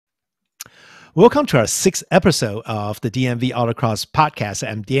Welcome to our sixth episode of the DMV Autocross Podcast.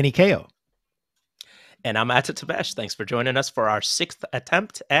 I'm Danny Kao. And I'm Atta Tabesh. Thanks for joining us for our sixth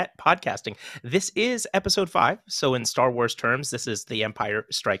attempt at podcasting. This is episode 5. So in Star Wars terms, this is The Empire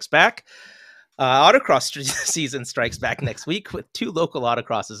Strikes Back. Autocross season strikes back next week with 2 local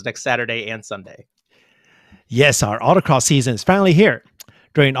autocrosses next Saturday and Sunday. Yes, our autocross season is finally here.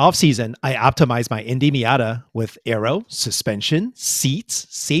 During off-season, I optimize my Indy Miata with aero, suspension, seats,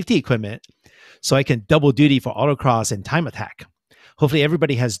 safety equipment, so I can double duty for autocross and time attack. Hopefully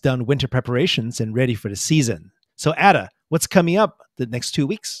everybody has done winter preparations and ready for the season. So Atta, what's coming up the next 2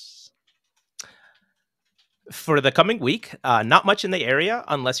 weeks? For the coming week, not much in the area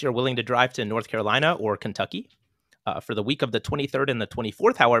unless you're willing to drive to North Carolina or Kentucky. For the week of the 23rd and the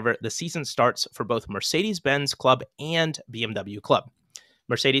 24th, however, the season starts for both Mercedes-Benz Club and BMW Club.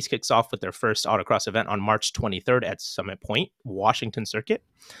 Mercedes kicks off with their first autocross event on March 23rd at Summit Point, Washington Circuit.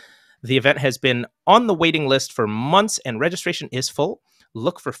 The event has been on the waiting list for months and registration is full.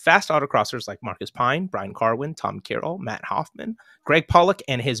 Look for fast autocrossers like Marcus Pine, Brian Carwin, Tom Carroll, Matt Hoffman, Greg Pollock,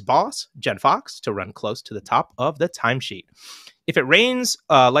 and his boss, Jen Fox, to run close to the top of the timesheet. If it rains,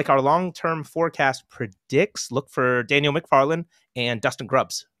 like our long-term forecast predicts, look for Daniel McFarlane and Dustin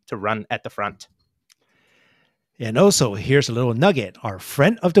Grubbs to run at the front. And also, here's a little nugget. Our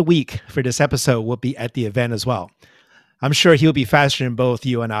friend of the week for this episode will be at the event as well. I'm sure he'll be faster than both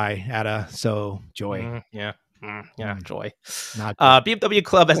you and I, Atta, so joy. Joy. BMW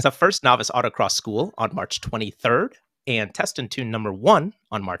Club has the first novice autocross school on March 23rd and Test and Tune number 1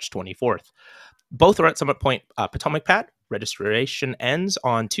 on March 24th. Both are at Summit Point Potomac Pad. Registration ends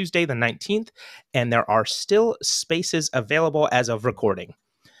on Tuesday the 19th, and there are still spaces available as of recording.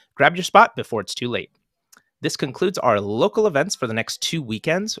 Grab your spot before it's too late. This concludes our local events for the next 2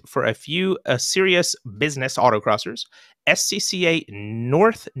 weekends. For a few serious business autocrossers, SCCA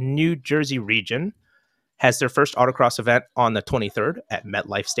North New Jersey region has their first autocross event on the 23rd at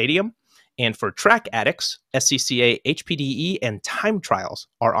MetLife Stadium. And for track addicts, SCCA HPDE and time trials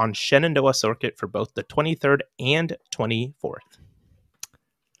are on Shenandoah Circuit for both the 23rd and 24th.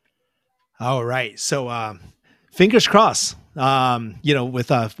 All right. So fingers crossed,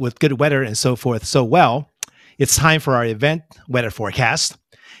 with good weather and so forth. So, well, it's time for our event weather forecast.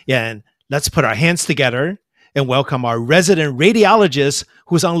 And let's put our hands together and welcome our resident radiologist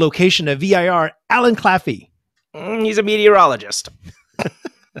who's on location at VIR, Alan Claffey. He's a meteorologist.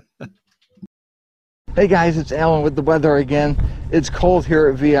 Hey guys, it's Alan with the weather again. It's cold here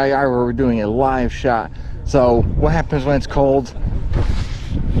at VIR where we're doing a live shot. So what happens when it's cold?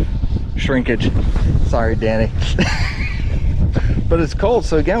 Shrinkage. Sorry, Danny. But it's cold,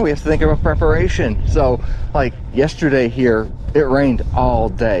 so again, we have to think about preparation. So, like yesterday here, it rained all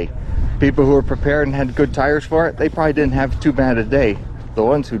day. People who were prepared and had good tires for it, they probably didn't have too bad a day. The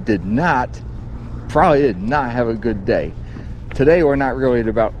ones who did not, probably did not have a good day. Today, we're not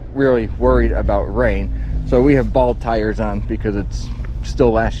really worried about rain. So we have bald tires on because it's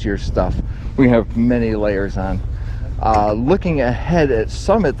still last year's stuff. We have many layers on. Looking ahead at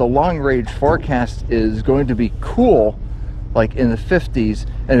Summit, the long range forecast is going to be cool, like in the 50s,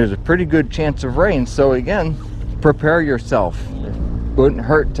 and there's a pretty good chance of rain. So again, prepare yourself. It wouldn't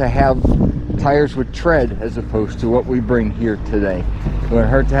hurt to have tires with tread as opposed to what we bring here today. It wouldn't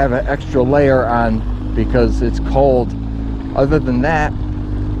hurt to have an extra layer on because it's cold. Other than that,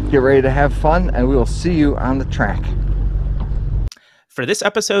 get ready to have fun, and we will see you on the track. For this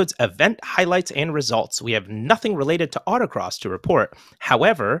episode's event highlights and results, we have nothing related to autocross to report.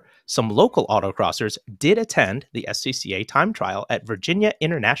 However, some local autocrossers did attend the SCCA time trial at Virginia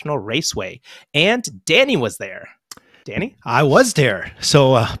International Raceway, and Danny was there. Danny? I was there.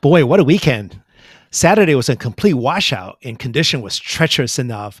 So, boy, what a weekend. Saturday was a complete washout, and condition was treacherous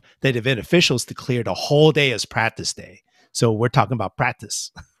enough that event officials declared the whole day as practice day. So we're talking about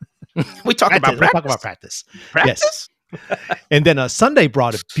practice. We're talking about practice. Practice? Yes. And then Sunday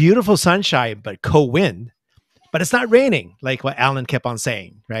brought a beautiful sunshine, but cold wind. But it's not raining, like what Alan kept on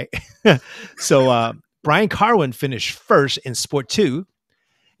saying, right? So Brian Carwin finished first in Sport 2,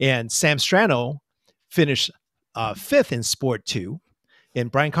 and Sam Strano finished 5th in Sport 2. And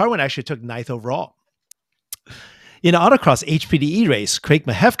Brian Carwin actually took 9th overall. In the autocross HPDE race, Craig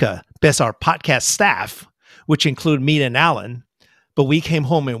Mahevka best our podcast staff, which include me and Alan, but we came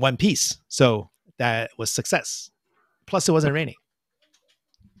home in one piece. So that was success. Plus, it wasn't raining.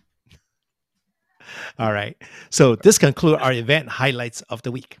 All right. So this concludes our event highlights of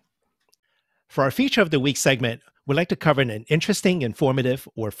the week. For our feature of the week segment, we'd like to cover an interesting, informative,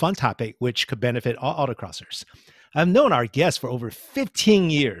 or fun topic which could benefit all autocrossers. I've known our guest for over 15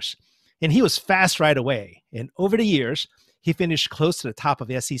 years, and he was fast right away. And over the years, He finished close to the top of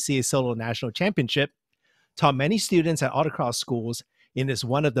the SCCA Solo National Championship, taught many students at autocross schools, and is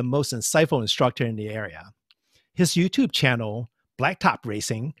one of the most insightful instructors in the area. His YouTube channel, Blacktop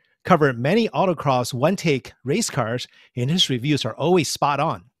Racing, covered many autocross one-take race cars, and his reviews are always spot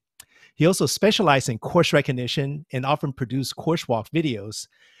on. He also specialized in course recognition and often produced course walk videos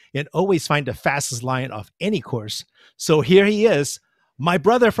and always find the fastest line of any course. So here he is, my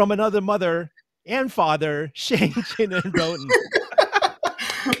brother from another mother and father, Shane Chinnon-Rhoden.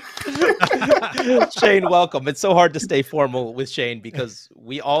 Shane, welcome. It's so hard to stay formal with Shane because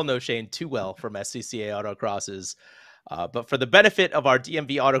we all know Shane too well from SCCA Autocrosses. But for the benefit of our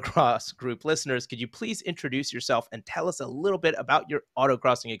DMV Autocross group listeners, could you please introduce yourself and tell us a little bit about your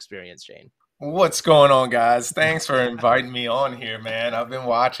autocrossing experience, Shane? What's going on, guys? Thanks for inviting me on here, man. I've been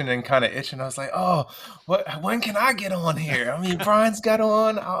watching and kind of itching. I was like, oh, when can I get on here? I mean, Brian's got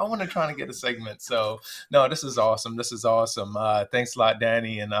on. I want to try to get a segment. So, no, this is awesome. This is awesome. Thanks a lot,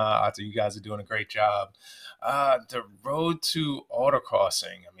 Danny. And Otto, you guys are doing a great job. The road to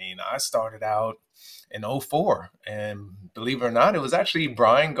autocrossing. I mean, I started out in 2004, and believe it or not, it was actually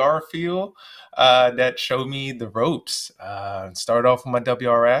Brian Garfield that showed me the ropes. Started off with my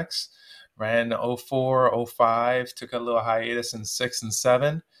WRX. Ran 2004, 2005, took a little hiatus in 6 and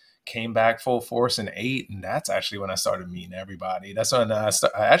 7, came back full force in 8, and that's actually when I started meeting everybody. That's when I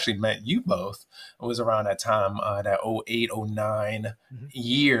actually met you both. It was around that time, that 2008, 2009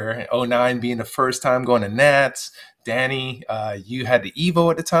 year, 2009 being the first time going to Nats. Danny, you had the Evo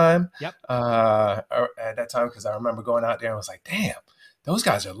at the time. Yep. At that time, because I remember going out there and I was like, damn, those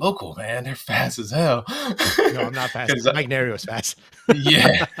guys are local, man. They're fast as hell. No, I'm not fast. Mike Neri was fast.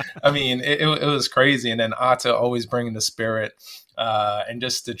 Yeah. I mean, it was crazy. And then Atta always bringing the spirit and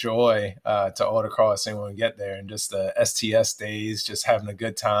just the joy to autocrossing when we get there. And just the STS days, just having a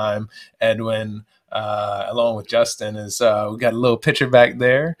good time. Edwin, along with Justin, we got a little picture back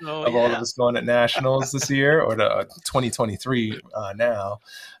there all of us going at Nationals this year, or the 2023 now.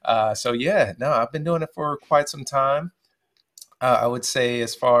 So, yeah, no, I've been doing it for quite some time. I would say,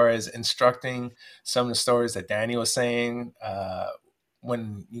 as far as instructing, some of the stories that Danny was saying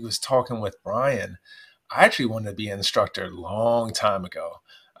when he was talking with Brian, I actually wanted to be an instructor a long time ago.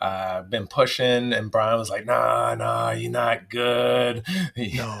 I've been pushing, and Brian was like, nah, you're not good.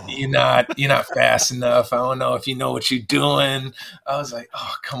 No. You're not fast enough. I don't know if you know what you're doing. I was like,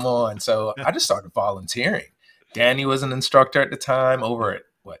 oh, come on. So I just started volunteering. Danny was an instructor at the time over at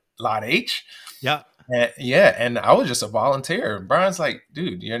Lot H? Yeah. And I was just a volunteer. Brian's like,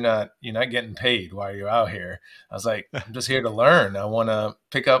 dude, you're not getting paid while you're out here. I was like, I'm just here to learn. I want to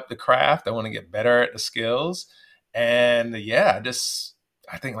pick up the craft. I want to get better at the skills. And yeah,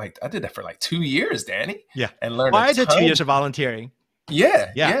 I think I did that for 2 years, Danny. Yeah. And learned. I did 2 years of volunteering.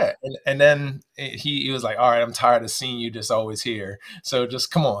 Yeah. And then he was like, all right, I'm tired of seeing you just always here. So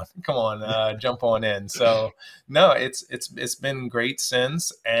just come on, jump on in. So no, it's been great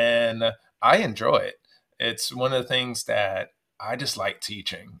since, and I enjoy it. It's one of the things that I just like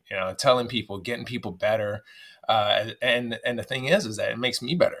teaching, telling people, getting people better. And the thing is that it makes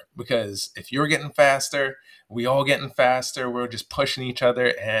me better, because if you're getting faster, we all getting faster, we're just pushing each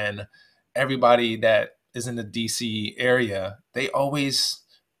other. And everybody that is in the DC area, they always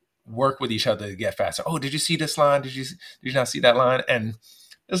work with each other to get faster. Oh, did you see this line? Did you not see that line? And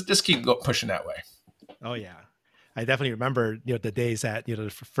just keep pushing that way. Oh yeah. I definitely remember, the days that, the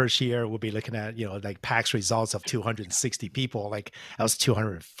first year we'll be looking at, PAX results of 260 people. Like I was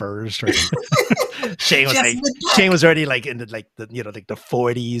 201st, or Shane was already in the the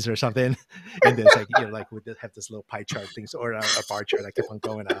 40s or something. And then it's we have this little pie chart things, or a bar chart that kept on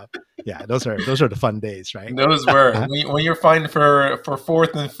going up. Yeah, those are the fun days, right? Those were when you're fighting for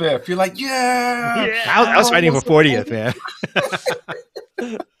 4th and 5th. You're like, yeah. I was fighting for 40th, man.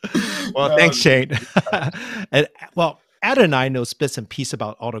 Well, thanks, Shane. And Adam and I know bits and pieces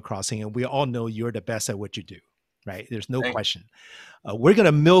about autocrossing, and we all know you're the best at what you do, right? There's no question. We're going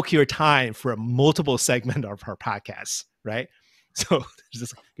to milk your time for a multiple segment of our podcast, right? So there's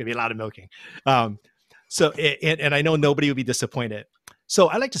just going to be a lot of milking. And I know nobody will be disappointed. So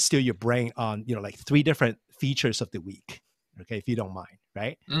I'd like to steal your brain on, 3 different features of the week, okay, if you don't mind,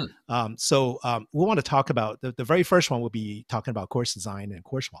 right? So we want to talk about, the very first one will be talking about course design and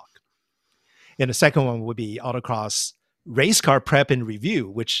course walk. And the second one would be autocross race car prep and review,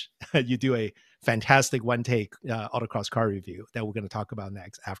 which you do a fantastic one-take autocross car review that we're going to talk about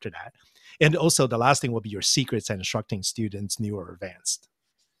next after that. And also the last thing will be your secrets and instructing students, new or advanced.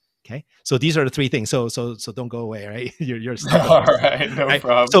 Okay, so these are the 3 things. So don't go away, right? You're all right, no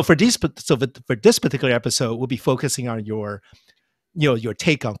problem. So for this particular episode, we'll be focusing on your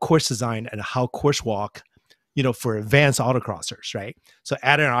take on course design and how course walk for advanced autocrossers, right? So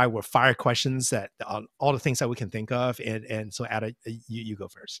Adam and I were fire questions that all the things that we can think of. And so Adam, you go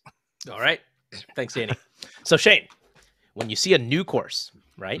first. All right. Thanks, Danny. So Shane, when you see a new course,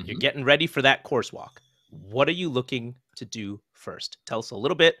 right, you're getting ready for that course walk, what are you looking to do first? Tell us a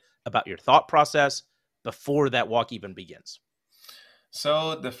little bit about your thought process before that walk even begins.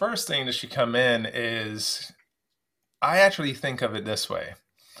 So the first thing that should come in is, I actually think of it this way.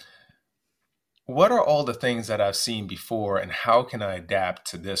 What are all the things that I've seen before, and how can I adapt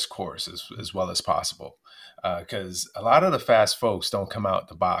to this course as well as possible? Because a lot of the fast folks don't come out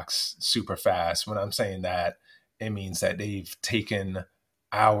the box super fast. When I'm saying that, it means that they've taken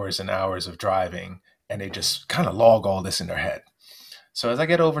hours and hours of driving and they just kind of log all this in their head. So as I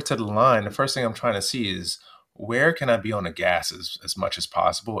get over to the line, the first thing I'm trying to see is, where can I be on the gas as much as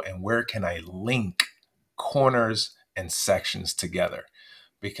possible, and where can I link corners and sections together?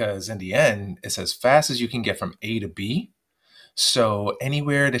 Because in the end, it's as fast as you can get from A to B. So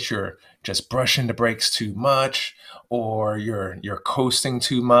anywhere that you're just brushing the brakes too much, or you're coasting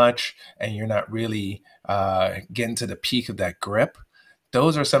too much, and you're not really getting to the peak of that grip,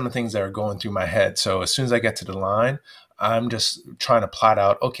 those are some of the things that are going through my head. So as soon as I get to the line, I'm just trying to plot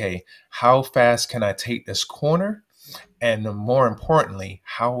out, okay, how fast can I take this corner? And more importantly,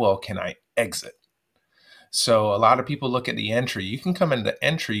 how well can I exit? So a lot of people look at the entry. You can come into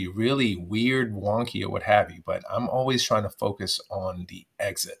entry really weird, wonky, or what have you, but I'm always trying to focus on the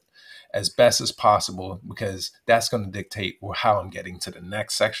exit as best as possible, because that's going to dictate how I'm getting to the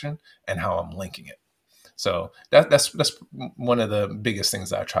next section and how I'm linking it. So that's one of the biggest things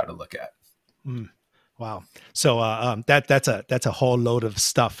that I try to look at. Wow. So that's a whole load of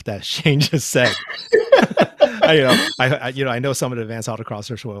stuff that Shane just said. I know some of the advanced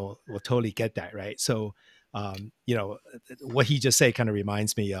autocrossers will totally get that, right? So what he just said kind of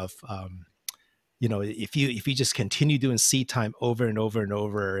reminds me of if you just continue doing seat time over and over and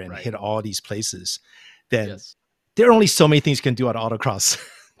over and hit all these places, then there are only so many things you can do on autocross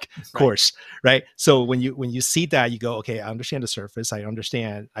course, right? So when you see that, you go, okay, I understand the surface. I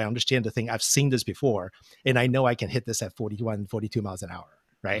understand the thing. I've seen this before, and I know I can hit this at 41, 42 miles an hour.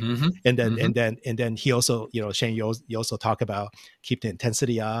 Right. And then he also, Shane, you also talk about keep the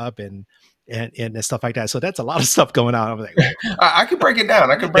intensity up and stuff like that. So that's a lot of stuff going on. I'm like, I can break it down.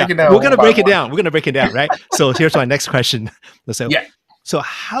 We're going to break it down. We're going to break it down. Right. So here's my next question. So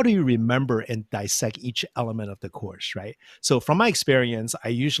how do you remember and dissect each element of the course? Right. So from my experience, I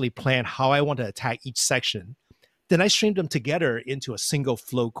usually plan how I want to attack each section. Then I string them together into a single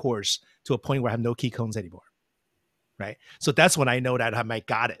flow course to a point where I have no key cones anymore. Right. So that's when I know that I might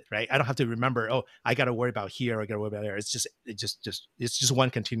got it. Right. I don't have to remember, oh, I got to worry about here. Or I got to worry about there. It's just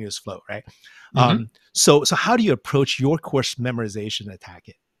one continuous flow. Right. So how do you approach your course memorization and attack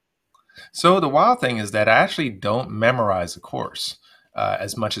it? So the wild thing is that I actually don't memorize the course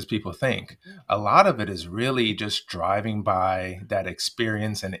as much as people think. A lot of it is really just driving by that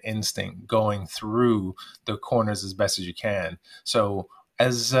experience and instinct, going through the corners as best as you can. So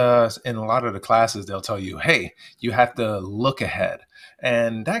as in a lot of the classes, they'll tell you, hey, you have to look ahead.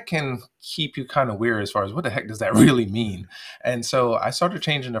 And that can keep you kind of weird as far as what the heck does that really mean? And so I started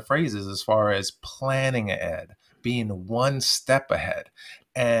changing the phrases as far as planning ahead, being one step ahead.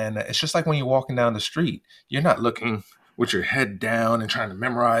 And it's just like when you're walking down the street, you're not looking with your head down and trying to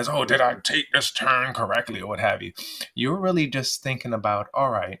memorize, oh, did I take this turn correctly or what have you? You're really just thinking about,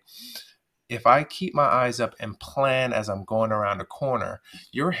 all right, if I keep my eyes up and plan as I'm going around the corner,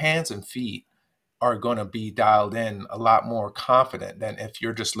 your hands and feet are going to be dialed in a lot more confident than if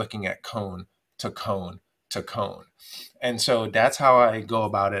you're just looking at cone to cone to cone. And so that's how I go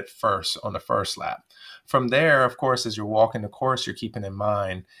about it first on the first lap. From there, of course, as you're walking the course, you're keeping in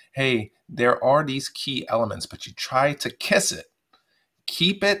mind, hey, there are these key elements, but you try to kiss it.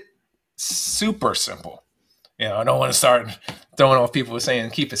 Keep it super simple. I don't want to start throwing off people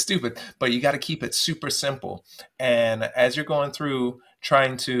saying keep it stupid, but you got to keep it super simple. And as you're going through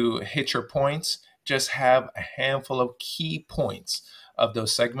trying to hit your points, just have a handful of key points of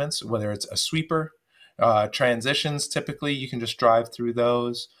those segments, whether it's a sweeper, transitions, typically you can just drive through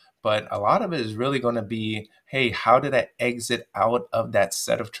those. But a lot of it is really going to be, hey, how did I exit out of that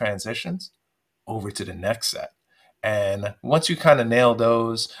set of transitions over to the next set? And once you kind of nail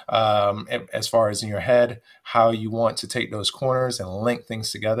those, as far as in your head, how you want to take those corners and link things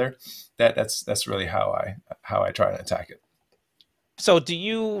together, that's really how I try to attack it. So do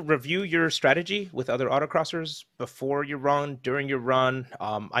you review your strategy with other autocrossers before your run, during your run?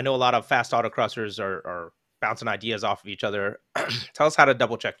 I know a lot of fast autocrossers are bouncing ideas off of each other. Tell us how to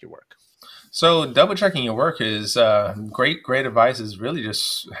double check your work. So double checking your work is great advice. Is really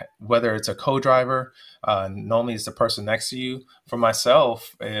just whether it's a co-driver, normally it's the person next to you. For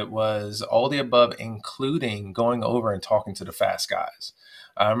myself, it was all the above, including going over and talking to the fast guys.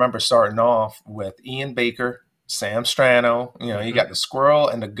 I remember starting off with Ian Baker, Sam Strano. You got the squirrel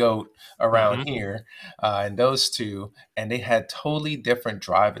and the goat around here, and those two, and they had totally different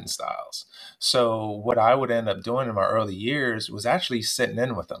driving styles. So what I would end up doing in my early years was actually sitting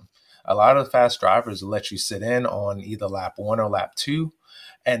in with them. A lot of the fast drivers will let you sit in on either lap 1 or lap 2.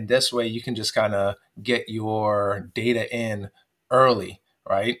 And this way you can just kind of get your data in early,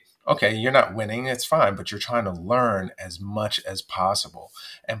 right? Okay, you're not winning, it's fine, but you're trying to learn as much as possible.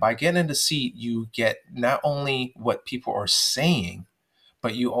 And by getting in the seat, you get not only what people are saying,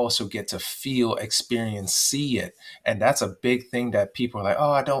 but you also get to feel, experience, see it. And that's a big thing that people are like,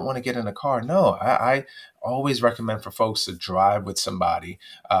 oh, I don't want to get in a car. No, I always recommend for folks to drive with somebody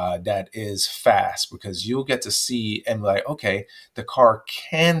that is fast, because you'll get to see and be like, okay, the car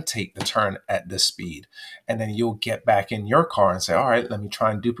can take the turn at this speed. And then you'll get back in your car and say, all right, let me try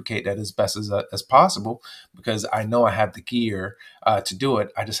and duplicate that as best as possible, because I know I have the gear to do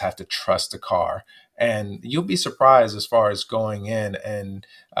it. I just have to trust the car. And you'll be surprised as far as going in. And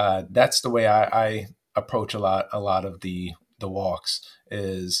that's the way I approach a lot of the walks,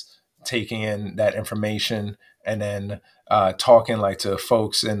 is taking in that information and then talking like to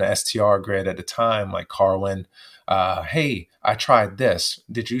folks in the STR grid at the time, like Carwin. Hey, I tried this.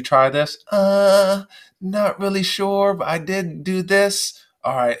 Did you try this? Not really sure, but I did do this.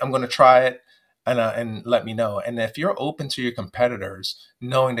 All right, I'm going to try it. And let me know. And if you're open to your competitors,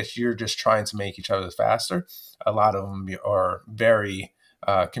 knowing that you're just trying to make each other faster, a lot of them are very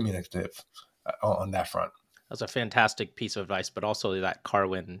communicative on that front. That's a fantastic piece of advice, but also that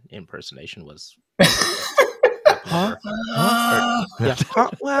Carwin impersonation was. Huh? Yeah.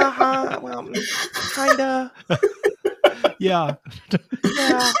 Well, kinda. Yeah.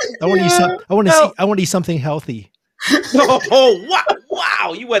 Yeah. I want to see something healthy. Oh,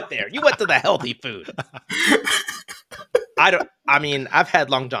 wow! You went there. You went to the healthy food. I've had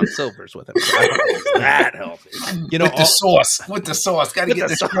Long John Silver's with him. So I don't know if it's that healthy. With the sauce. Got to get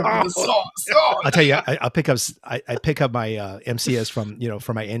the sauce. I'll tell you, I pick up my MCS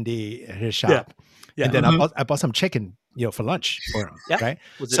from my ND at his shop. Yeah. And then I bought some chicken, for lunch for him. Yeah. Right.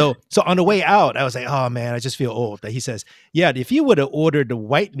 So on the way out, I was like, oh man, I just feel old. But he says, yeah, if you would have ordered the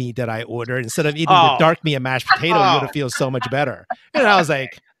white meat that I ordered instead of eating the dark meat and mashed potato, you would have feel so much better. And I was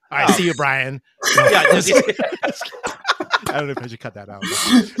like, all right, see you, Brian. I don't know if I should cut that out.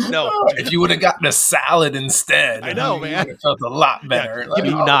 No, if you would have gotten a salad instead, I know, man, it felt a lot better. Yeah,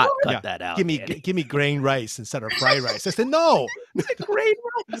 do not cut that out. Give me grain rice instead of fried rice. I said no. Grain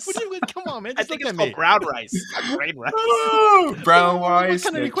rice. Come on, man. I think it's called brown rice. Not grain rice. Oh, brown rice,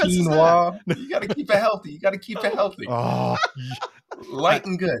 quinoa. You got to keep it healthy. Oh, light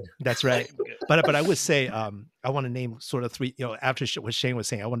and good. That's right. But I would say I want to name sort of three. After what Shane was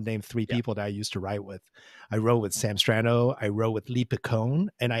saying, I want to name three people that I used to ride with. I rode with Sam Strano, I rode with Lee Picone,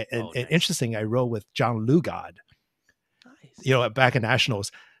 and interesting, I rode with John Lugard. Nice. Back in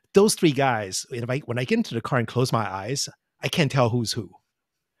Nationals. Those three guys, when I get into the car and close my eyes, I can't tell who's who.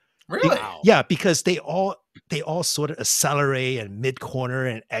 Really? Yeah, because they all sort of accelerate and mid-corner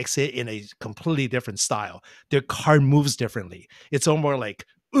and exit in a completely different style. Their car moves differently. It's almost like,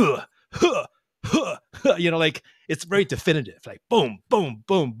 like it's very definitive, like boom, boom,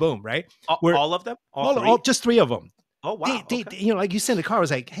 boom, boom, right? All of them? All just three of them. Oh, wow. They, like you said in the car, I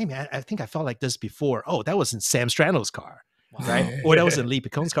was like, hey, man, I think I felt like this before. Oh, that was in Sam Strano's car, right? Or that was in Lee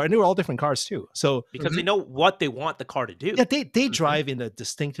Picone's car. And they were all different cars, too. So because they know what they want the car to do. Yeah, they drive in a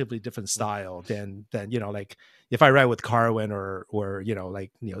distinctively different style than like if I ride with Carwin or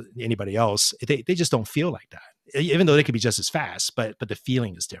anybody else, they just don't feel like that. Even though they could be just as fast, but the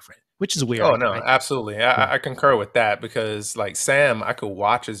feeling is different, which is weird. Oh no, right? Absolutely. I concur with that, because like Sam, I could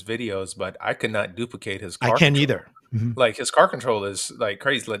watch his videos, but I could not duplicate his car. I can't control. either. Mm-hmm. Like his car control is like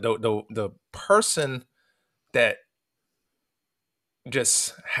crazy. Like the person that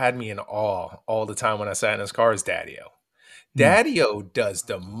just had me in awe all the time when I sat in his car is Daddy-O. Daddy-O does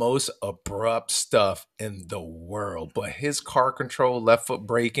the most abrupt stuff in the world, but his car control, left foot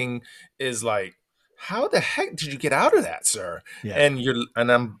braking is like, how the heck did you get out of that, sir? Yeah.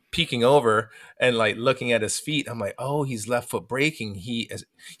 And I'm peeking over and like looking at his feet. I'm like, oh, he's left foot braking. He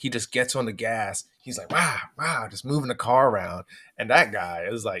just gets on the gas. He's like, wow, just moving the car around. And that guy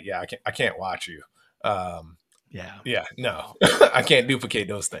is like, yeah, I can't watch you. Yeah, no, I can't duplicate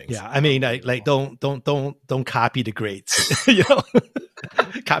those things. Yeah, I mean, like don't copy the greats.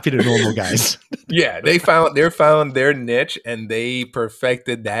 Copy the normal guys. Yeah, they found their niche and they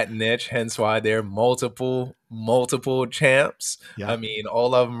perfected that niche. Hence why they're multiple champs. Yeah. I mean,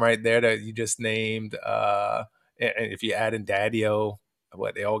 all of them right there that you just named. And if you add in Daddio,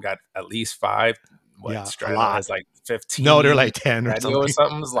 what they all got at least 5. What Yeah, a Strato lot. has like 15. No, they're like 10 or Daddio something. or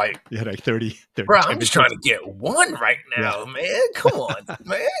something. It's like, Yeah, like 30. bro, I'm just trying to get one right now, man. Come on,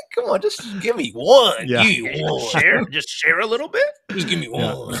 man. Come on, just give me one. Yeah. Just share a little bit. Just give me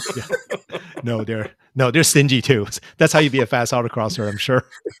one. Yeah. No, they're stingy too. That's how you be a fast autocrosser, I'm sure.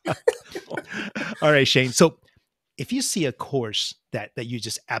 All right, Shane. So if you see a course that you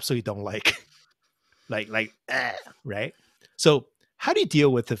just absolutely don't like, right? So how do you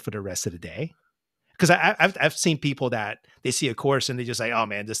deal with it for the rest of the day? Because I've seen people that they see a course and they just like, oh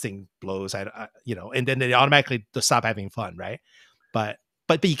man, this thing blows. And then they automatically stop having fun, right? But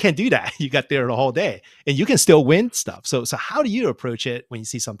you can't do that. You got there the whole day, and you can still win stuff. So how do you approach it when you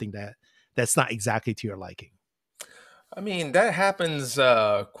see something that's not exactly to your liking? I mean, that happens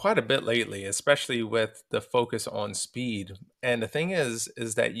quite a bit lately, especially with the focus on speed. And the thing is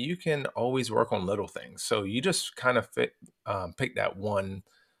that you can always work on little things. So you just kind of pick that one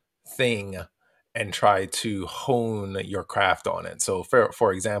thing and try to hone your craft on it. So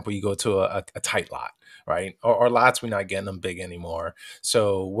for example, you go to a tight lot, right? Or lots, we're not getting them big anymore.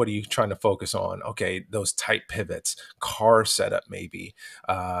 So what are you trying to focus on? Okay, those tight pivots, car setup maybe.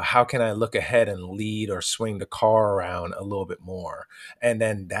 How can I look ahead and lead or swing the car around a little bit more? And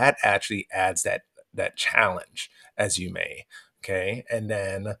then that actually adds that challenge, as you may. Okay, and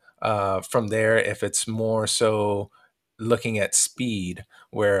then from there, if it's more so looking at speed,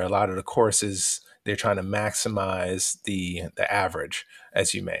 where a lot of the courses, they're trying to maximize the average,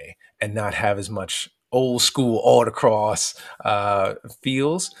 as you may, and not have as much old school autocross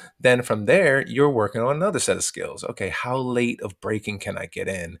feels. Then from there, you're working on another set of skills. Okay, how late of braking can I get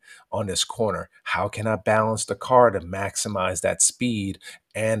in on this corner? How can I balance the car to maximize that speed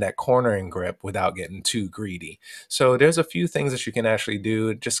and that cornering grip without getting too greedy? So there's a few things that you can actually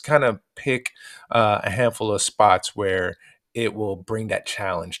do. Just kind of pick a handful of spots where it will bring that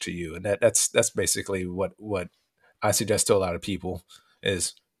challenge to you. And that's basically what I suggest to a lot of people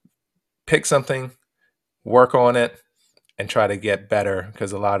is pick something, work on it, and try to get better,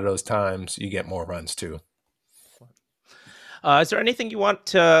 because a lot of those times you get more runs too. Is there anything you want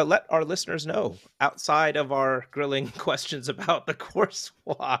to let our listeners know outside of our grilling questions about the course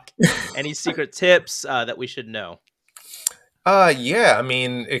walk? Any secret tips that we should know? Yeah, I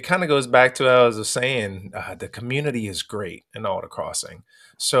mean, it kind of goes back to what I was saying. The community is great in autocrossing.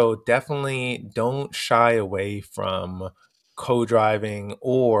 So definitely don't shy away from co-driving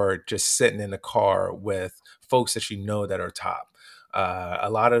or just sitting in the car with folks that you know that are top. A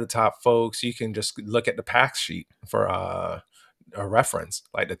lot of the top folks, you can just look at the pack sheet for a reference,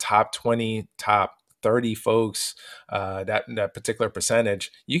 like the top 20, top 30 folks, that particular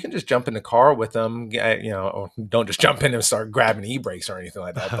percentage. You can just jump in the car with them, or don't just jump in and start grabbing e-brakes or anything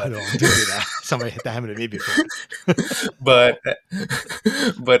like that. But don't do that. Somebody hit that to me before.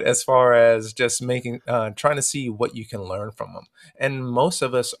 but as far as just trying to see what you can learn from them. And most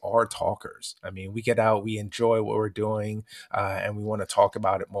of us are talkers. I mean, we get out, we enjoy what we're doing, and we want to talk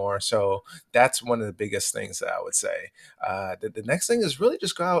about it more. So that's one of the biggest things that I would say. The next thing is really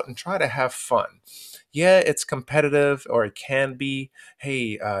just go out and try to have fun. Yeah, it's competitive, or it can be.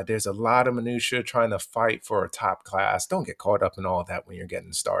 Hey, there's a lot of minutia trying to fight for a top class. Don't get caught up in all that when you're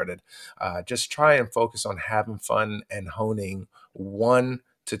getting started. Just try and focus on having fun and honing 1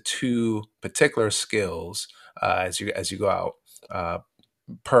 to 2 particular skills as you go out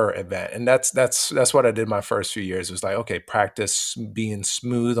per event. And that's what I did my first few years. It was like, okay, practice being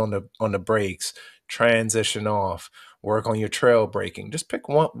smooth on the brakes, transition off, work on your trail braking. Just pick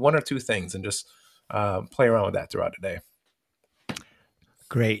one or 2 things and just play around with that throughout the day.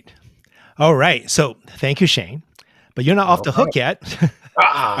 Great. All right. So thank you, Shane. But you're not off the hook yet.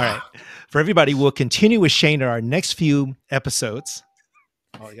 All right. For everybody, we'll continue with Shane in our next few episodes.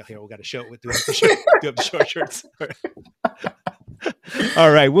 Oh, yeah, here we got to show it. Do have the short shirts.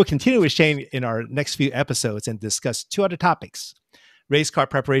 All right. We'll continue with Shane in our next few episodes and discuss 2 other topics: race car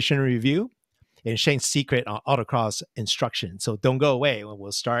preparation and review, and Shane's secret on autocross instruction. So don't go away, and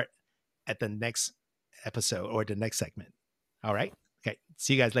we'll start at the next episode or the next segment. All right. Okay.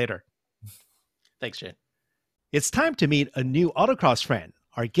 See you guys later. Thanks, Shane. It's time to meet a new autocross friend.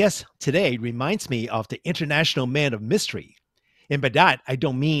 Our guest today reminds me of the international man of mystery. And by that, I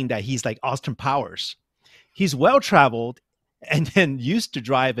don't mean that he's like Austin Powers. He's well-traveled and then used to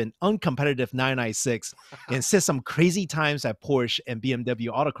drive an uncompetitive 996 and set some crazy times at Porsche and BMW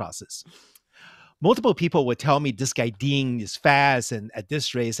autocrosses. multiple people would tell me this guy Dean is fast and at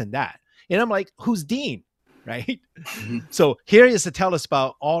this race and that. And I'm like, who's Dean? Right. Mm-hmm. So here he is to tell us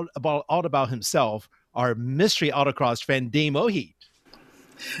all about himself, our mystery autocross friend, Dean Moheet.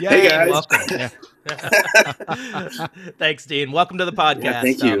 Yeah, hey guys. Welcome. Yeah. Thanks, Dean. Welcome to the podcast. Yeah,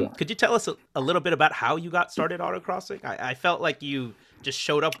 thank you. Could you tell us a little bit about how you got started autocrossing? I felt like you just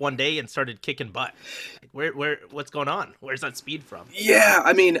showed up one day and started kicking butt. Like, what's going on? Where's that speed from? Yeah,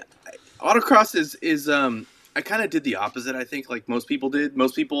 I mean, autocross is I kind of did the opposite, I think, like most people did.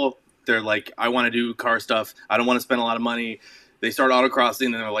 Most people, they're like, I want to do car stuff. I don't want to spend a lot of money. They start autocrossing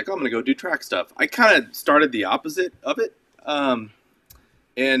and they're like, oh, I'm going to go do track stuff. I kind of started the opposite of it.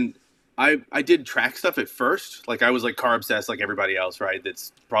 And I did track stuff at first. Like I was like car obsessed like everybody else, right?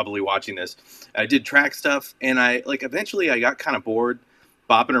 That's probably watching this. I did track stuff and eventually I got kind of bored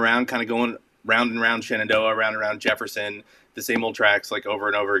bopping around, kind of going round and round Shenandoah, round and round Jefferson, the same old tracks like over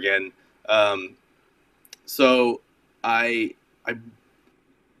and over again. So I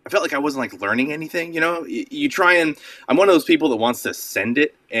felt like I wasn't like learning anything, you know. You try and I'm one of those people that wants to send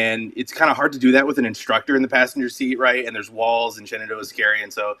it, and it's kind of hard to do that with an instructor in the passenger seat, right? And there's walls, and Shenandoah is scary,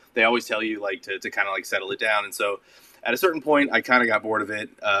 and so they always tell you like to kind of like settle it down. And so at a certain point, I kind of got bored of it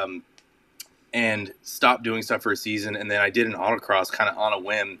and stopped doing stuff for a season, and then I did an autocross kind of on a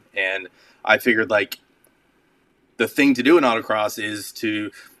whim, and I figured like the thing to do in autocross is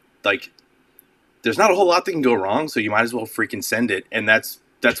to like there's not a whole lot that can go wrong, so you might as well freaking send it, and that's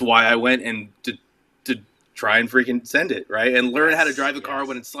why I went and to try and freaking send it, right? And learn how to drive the car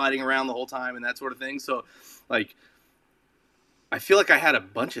when it's sliding around the whole time and that sort of thing. So, like, I feel like I had a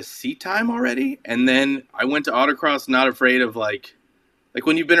bunch of seat time already. And then I went to autocross not afraid of, like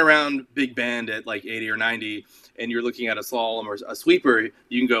when you've been around Big Bend at, like, 80 or 90 and you're looking at a slalom or a sweeper,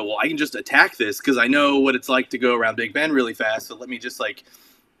 you can go, well, I can just attack this because I know what it's like to go around Big Bend really fast. So let me just, like,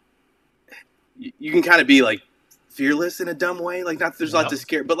 you can kind of be, like, fearless in a dumb way, like not there's lots of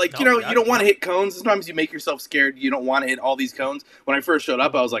scare, but like you don't want to hit cones. Sometimes you make yourself scared. You don't want to hit all these cones. When I first showed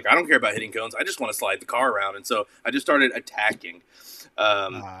up, I was like, I don't care about hitting cones. I just want to slide the car around, and so I just started attacking,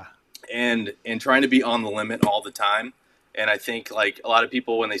 and trying to be on the limit all the time. And I think like a lot of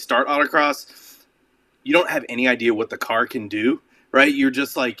people when they start autocross, you don't have any idea what the car can do, right? You're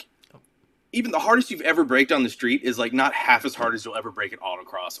just like, even the hardest you've ever braked on the street is like not half as hard as you'll ever brake at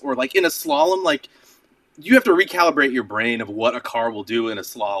autocross, or like in a slalom, like. You have to recalibrate your brain of what a car will do in a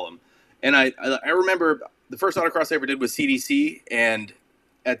slalom. And I remember the first autocross I ever did was CDC, and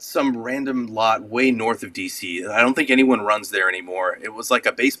at some random lot way north of DC. I don't think anyone runs there anymore. It was like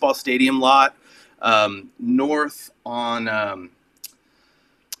a baseball stadium lot north on...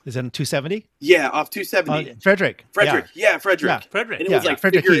 Is it on 270? Yeah, off 270. Frederick. Yeah, Frederick. Yeah. And it was like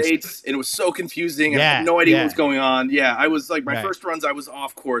Frederick figure East. eights, and it was so confusing. And I had no idea what was going on. Yeah, I was like, my first runs, I was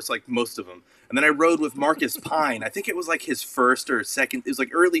off course, like most of them. And then I rode with Marcus Pine. I think it was like his first or second. It was like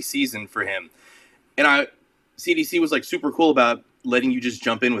early season for him. And CDC was like super cool about letting you just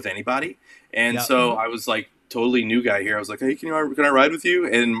jump in with anybody. And so I was like totally new guy here. I was like, hey, can I ride with you?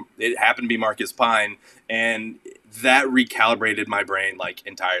 And it happened to be Marcus Pine. And that recalibrated my brain like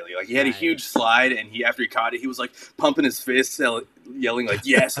entirely. Like he had a huge slide, and after he caught it, he was like pumping his fists, yelling like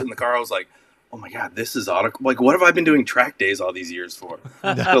yes in the car. I was like, oh my god, this is like what have I been doing track days all these years for?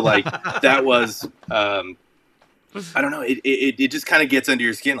 So like that was I don't know. It just kind of gets under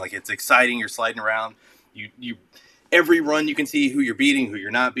your skin. Like it's exciting. You're sliding around. You every run you can see who you're beating, who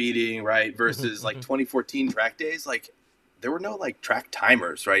you're not beating, right? Versus like 2014 track days, like. There were no like track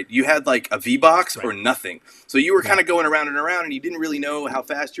timers, right? You had like a V-box or nothing. So you were kind of going around and you didn't really know how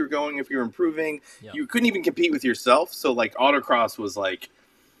fast you were going, if you were improving. Yep. You couldn't even compete with yourself. So like autocross was like,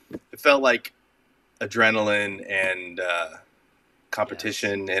 it felt like adrenaline and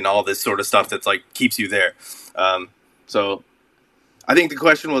competition and all this sort of stuff that's like keeps you there. So I think the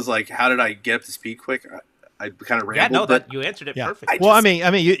question was like, how did I get up to speed quick? I kind of rambled. Yeah, no, that you answered it perfect. Well, I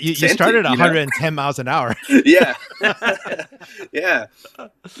mean, you started at 110 miles an hour. Yeah, yeah.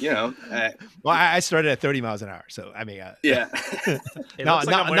 You know, well, I started at 30 miles an hour. So I mean, yeah.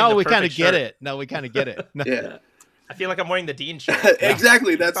 now we kind of get it. Now we kind of get it. Yeah. I feel like I'm wearing the Dean shirt.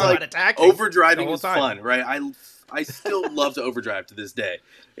 Exactly. That's like overdriving is fun, right? I still love to overdrive to this day.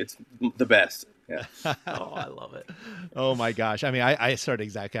 It's the best. Yeah. Oh, I love it. Oh my gosh. I mean, I started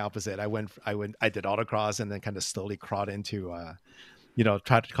exactly opposite. I did autocross and then kind of slowly crawled into,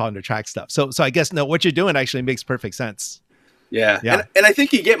 tried to call into track stuff. So I guess what you're doing actually makes perfect sense. Yeah. And I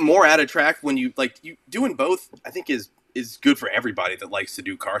think you get more out of track when you doing both. I think is good for everybody that likes to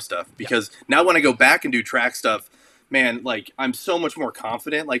do car stuff, because now when I go back and do track stuff, man, like I'm so much more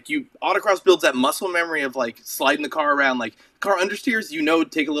confident. Like autocross builds that muscle memory of like sliding the car around, like car understeers,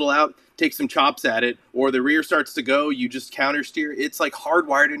 take a little out, take some chops at it, or the rear starts to go, you just counter steer. It's like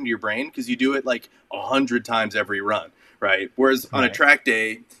hardwired into your brain because you do it like 100 times every run, right? Whereas on a track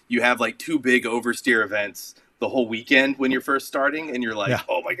day, you have like 2 big oversteer events the whole weekend when you're first starting, and you're like,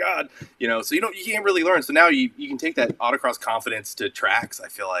 oh my God, so you can't really learn. So now you can take that autocross confidence to tracks. I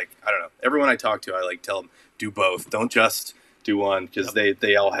feel like, I don't know, everyone I talk to, I like tell them, do both. Don't just do one, because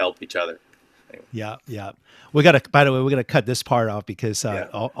they all help each other. Anyway. Yeah. By the way, we're gonna cut this part off because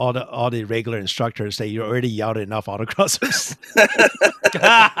all the regular instructors say you already yelled at enough autocrossers.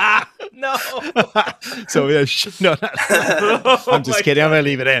 No. So no. I'm just kidding. I'm gonna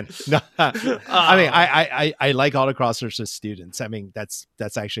leave it in. No. I mean, I like autocrossers as students. I mean, that's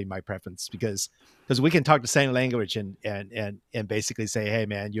actually my preference because we can talk the same language and basically say, hey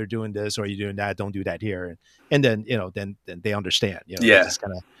man, you're doing this or you're doing that. Don't do that here. And then then they understand. They just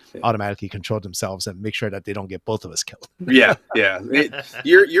kind of automatically control themselves and make sure that they don't get both of us killed. Yeah.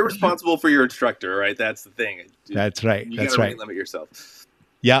 You're responsible for your instructor, right? That's the thing. That's right. You gotta rate limit yourself.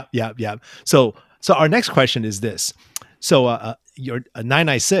 Yeah. So our next question is this. So your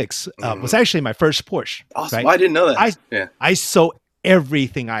 996 was actually my first Porsche. Awesome. Right? Well, I didn't know that. I sold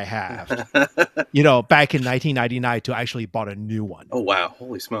everything I have, back in 1999 to actually bought a new one. Oh wow!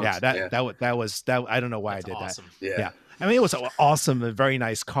 Holy smokes! Yeah, that was. I don't know why I did awesome. that. Yeah. I mean, it was an awesome, a very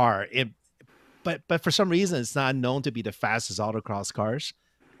nice car. But for some reason, it's not known to be the fastest autocross cars.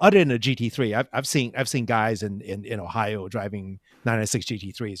 Other than the GT3, I've seen guys in Ohio driving 996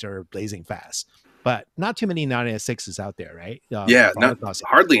 GT3s that are blazing fast, but not too many 996s out there, right?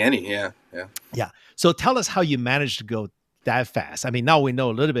 Hardly any. Yeah. So tell us how you managed to go that fast. I mean, now we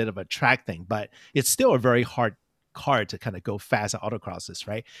know a little bit of a track thing, but it's still a very hard car to kind of go fast at autocrosses,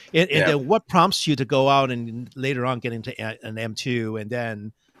 right? And then what prompts you to go out and later on get into an M2 and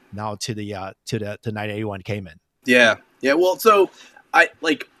then now to the 981 Cayman? Yeah. Well, so I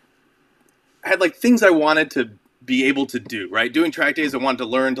had like things I wanted to be able to do, right? Doing track days, I wanted to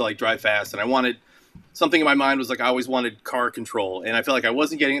learn to like drive fast, and I wanted something in my mind was like I always wanted car control, and I felt like I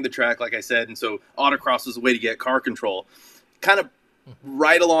wasn't getting in the track, like I said, and so autocross was a way to get car control. Kind of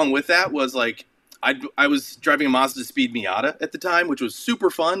right along with that was like I was driving a Mazda Speed Miata at the time, which was super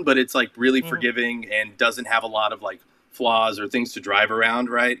fun, but it's like really forgiving and doesn't have a lot of like flaws or things to drive around,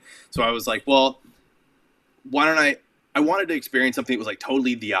 right? So I was like, well, why don't I wanted to experience something that was like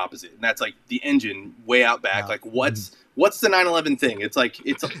totally the opposite, and that's like the engine way out back. Like what's the 911 thing? It's like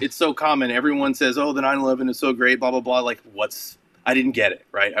it's so common. Everyone says, oh, the 911 is so great, blah blah blah. Like I didn't get it,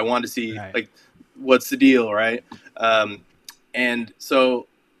 right? I wanted to see like what's the deal, right? And so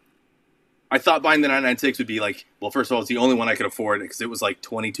I thought buying the 996 would be like, well, first of all, it's the only one I could afford because it was like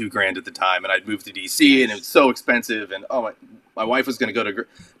 $22,000 at the time, and I'd moved to DC and it was so expensive, and my wife was going to go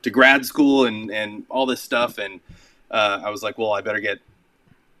to grad school and all this stuff, and I was like, well, if I'm going to get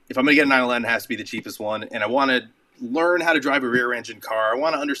a 911, it has to be the cheapest one, and I want to learn how to drive a rear engine car. I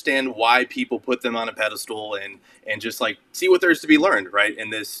want to understand why people put them on a pedestal and just like see what there's to be learned, right, in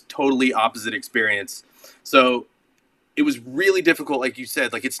this totally opposite experience. So it was really difficult, like you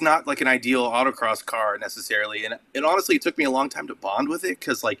said. Like it's not like an ideal autocross car necessarily, and honestly, it took me a long time to bond with it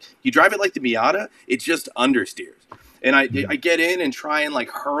because like you drive it like the Miata, it just understeers. And I get in and try and like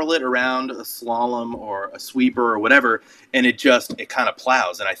hurl it around a slalom or a sweeper or whatever, and it kind of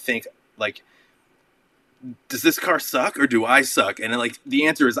plows. And I think like, does this car suck or do I suck? And like the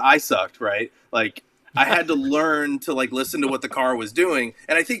answer is I sucked, right? Like I had to learn to like listen to what the car was doing,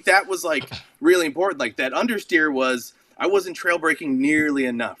 and I think that was like really important. Like that understeer was. I wasn't trail braking nearly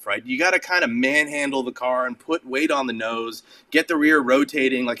enough, right? You got to kind of manhandle the car and put weight on the nose, get the rear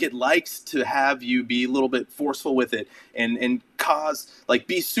rotating. Like it likes to have you be a little bit forceful with it and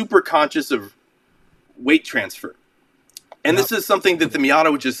be super conscious of weight transfer. And this is something that the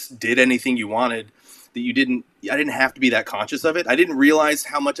Miata just did anything you wanted. That I didn't have to be that conscious of it. I didn't realize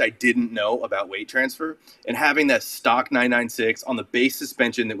how much I didn't know about weight transfer, and having that stock 996 on the base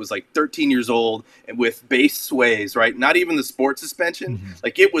suspension that was like 13 years old and with base sways, right? Not even the sport suspension.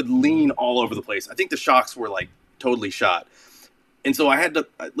 Like it would lean all over the place. I think the shocks were like totally shot. And so I had to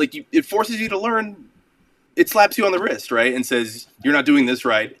it forces you to learn. It slaps you on the wrist, right? And says, you're not doing this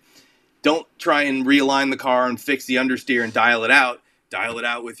right. Don't try and realign the car and fix the understeer and dial it out. Dial it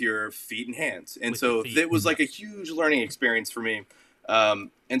out with your feet and hands. And so it was like a huge learning experience for me. And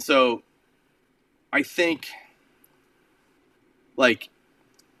so I think like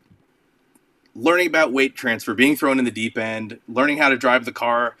learning about weight transfer, being thrown in the deep end, learning how to drive the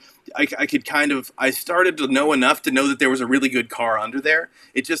car. I could I started to know enough to know that there was a really good car under there.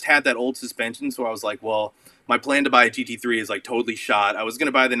 It just had that old suspension. So I was like, well, my plan to buy a GT3 is like totally shot. I was going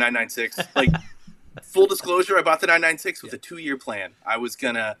to buy the 996. Like, full disclosure, I bought the 996 with a 2-year plan.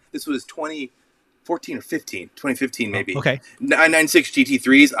 This was 2014 or 2015 maybe. Okay. 996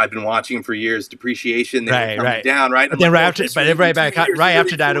 GT3s, I've been watching them for years. Depreciation, they were coming down, right? But then right after that, it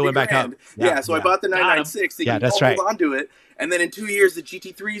went back up. Yeah, so I bought the 996. Hold on to it. And then in 2 years, the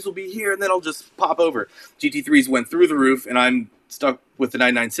GT3s will be here, and then I'll just pop over. GT3s went through the roof, and I'm stuck with the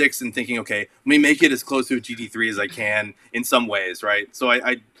 996 and thinking, okay, let me make it as close to a GT3 as I can in some ways, right? So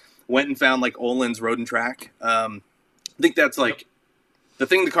I went and found like Öhlins Road and Track. I think that's like the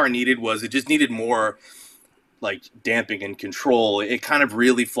thing the car needed was it just needed more like damping and control. It kind of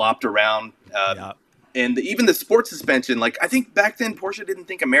really flopped around. And even the sports suspension, like I think back then Porsche didn't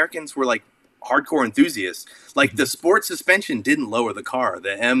think Americans were like hardcore enthusiasts. Like the sports suspension didn't lower the car,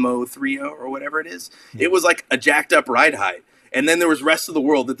 the MO30 or whatever it is. It was like a jacked up ride height. And then there was rest of the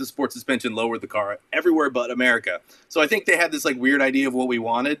world that the sports suspension lowered the car everywhere but America. So I think they had this like weird idea of what we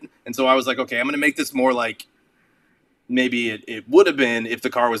wanted. And so I was like, okay, I'm going to make this more like maybe it would have been if the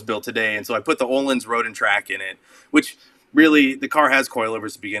car was built today. And so I put the Öhlins Road and Track in it, which really the car has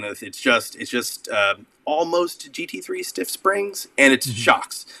coilovers to begin with. It's just almost GT3 stiff springs and it's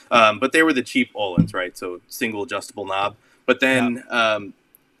shocks. But they were the cheap Öhlins, right? So single adjustable knob. But then,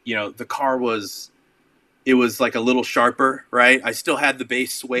 the car was like a little sharper, right? I still had the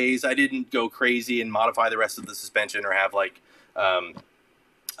base sways. I didn't go crazy and modify the rest of the suspension or have like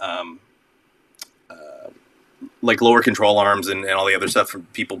lower control arms and all the other stuff from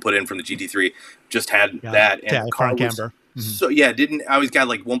people put in from the GT3. Just had that. And the car was, camber. So I always got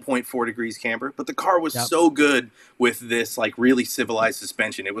like 1.4 degrees camber, but the car was so good with this like really civilized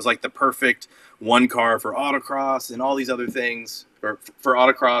suspension. It was like the perfect one car for autocross and all these other things. For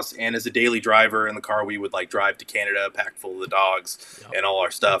autocross and as a daily driver in the car, we would like drive to Canada, packed full of the dogs and all our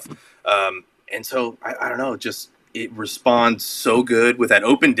stuff. And so I don't know, it responds so good with that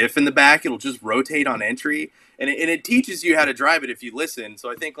open diff in the back. It'll just rotate on entry and it teaches you how to drive it if you listen.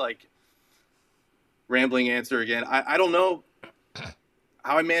 So I think like rambling answer again. I don't know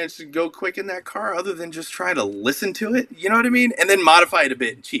how I managed to go quick in that car other than just try to listen to it. You know what I mean? And then modify it a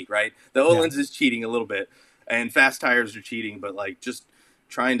bit and cheat, right? The Öhlins is cheating a little bit. And fast tires are cheating, but like just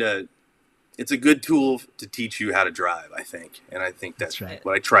it's a good tool to teach you how to drive, I think. And I think that's right.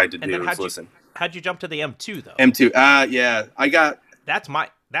 What I tried to do is listen. How'd you jump to the M2 though? M2, I got. That's my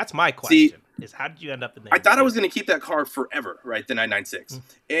question. Is how did you end up in the? I thought I was going to keep that car forever, right? The 996,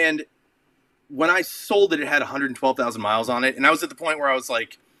 and when I sold it, it had 112,000 miles on it, and I was at the point where I was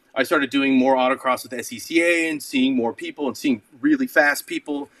like, I started doing more autocross with SCCA and seeing more people and seeing really fast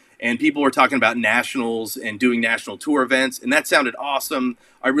people. And people were talking about nationals and doing national tour events. And that sounded awesome.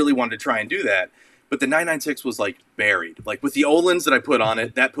 I really wanted to try and do that. But the 996 was like buried. Like with the Öhlins that I put on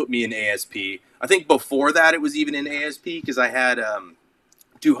it, that put me in ASP. I think before that it was even in ASP because I had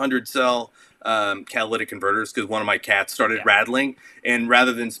 200 cell catalytic converters because one of my cats started rattling. And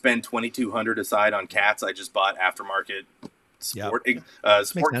rather than spend $2,200 aside on cats, I just bought aftermarket sport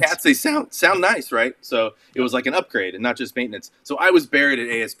cats. They sound nice, right? So it was like an upgrade and not just maintenance. So I was buried at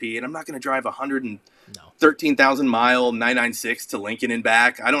ASP, and I'm not going to drive 113,000 mile 996 to Lincoln and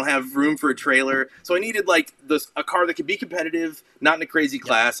back. I don't have room for a trailer, so I needed like a car that could be competitive, not in a crazy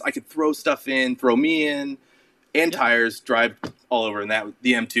class. I could throw stuff in, throw me in, and tires, drive all over. And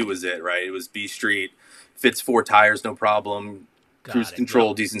the M2 was it, right? It was B Street, fits 4 tires, no problem. Cruise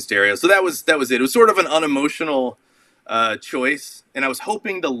control, decent stereo. So that was it. It was sort of an unemotional choice, and I was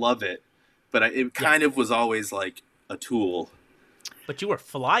hoping to love it, but it kind of was always like a tool. But you were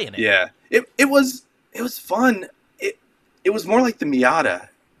flying it. Yeah, it was fun. It was more like the Miata.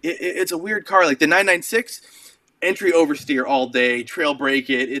 It's a weird car, like the 996. Entry oversteer all day, trail brake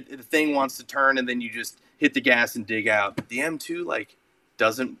it. The thing wants to turn, and then you just hit the gas and dig out. But the M2 like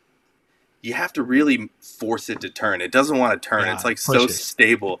doesn't. You have to really force it to turn. It doesn't want to turn. It's like so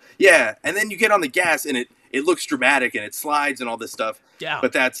stable. Yeah, and then you get on the gas and it looks dramatic and it slides and all this stuff. Yeah.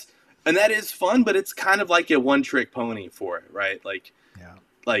 But that is fun, but it's kind of like a one-trick pony for it, right? Like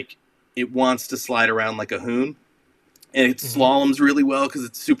it wants to slide around like a hoon, and it slaloms really well because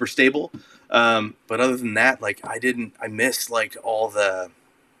it's super stable. But other than that, like I missed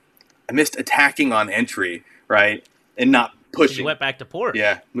attacking on entry, right? And not pushing. So you went back to Porsche.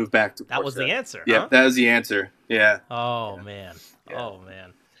 Yeah, moved back to Porsche. That was the answer. Yeah, that was the answer. Yeah. Oh man. Yeah. Oh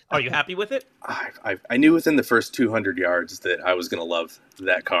man. Are you happy with it? I knew within the first 200 yards that I was going to love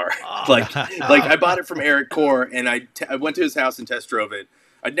that car. Like I bought it from Eric Core, and I went to his house and test drove it.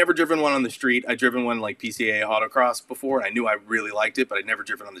 I'd never driven one on the street. I'd driven one like PCA Autocross before, and I knew I really liked it, but I'd never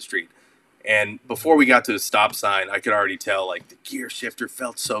driven on the street. And before we got to the stop sign, I could already tell, like, the gear shifter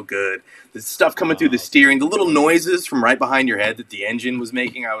felt so good. The stuff coming through the steering, the little noises from right behind your head that the engine was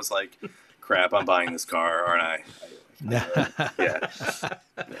making, I was like, crap, I'm buying this car, aren't I? Yeah.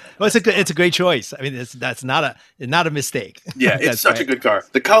 Well, it's a great choice. I mean, that's not a mistake. Yeah, it's such a good car.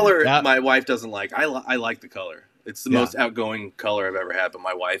 The color, my wife doesn't like. I like the color. It's the most outgoing color I've ever had, but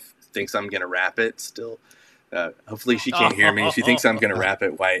my wife thinks I'm going to wrap it still. Hopefully she can't hear me. She thinks I'm going to wrap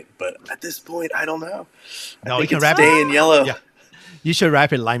it white, but at this point, I don't know. No, you can wrap it in yellow. Yeah. You should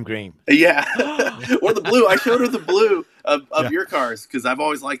wrap it lime green. Yeah. Or the blue. I showed her the blue of your cars because I've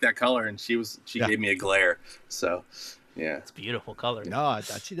always liked that color, and she gave me a glare. So, yeah. It's a beautiful color. No, I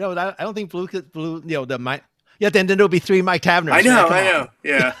don't think blue, then there'll be 3 Mike Taverners. I know.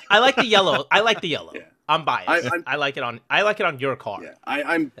 Yeah. I like the yellow. Yeah. I'm biased. I like it on your car. Yeah,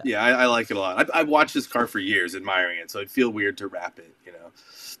 I like it a lot. I've watched this car for years, admiring it, so it'd feel weird to wrap it,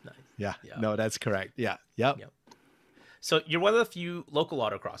 Nice. Yeah. No, that's correct. Yeah. Yep. So you're one of the few local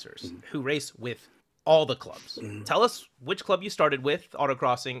autocrossers who race with all the clubs. Tell us which club you started with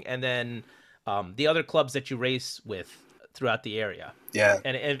autocrossing, and then the other clubs that you race with throughout the area. Yeah.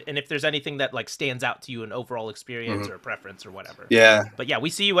 And if there's anything that like stands out to you in overall experience or preference or whatever. Yeah. But yeah, we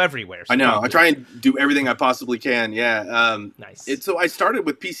see you everywhere. So I know. I try and do everything I possibly can. Yeah. Nice. So I started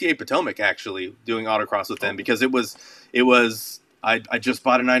with PCA Potomac actually doing autocross with them because it was I just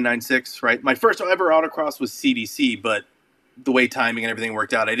bought a 996, right? My first ever autocross was CDC, but the way timing and everything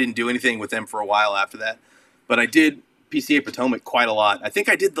worked out, I didn't do anything with them for a while after that. But I did PCA Potomac quite a lot. I think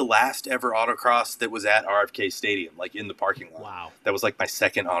I did the last ever autocross that was at RFK Stadium, like in the parking lot. Wow. That was like my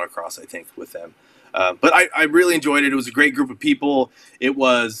second autocross, I think, with them. But I really enjoyed it. It was a great group of people. It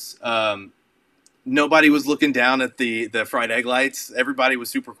was nobody was looking down at the fried egg lights. Everybody was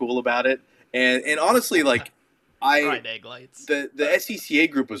super cool about it. And honestly, like fried egg lights. The SCCA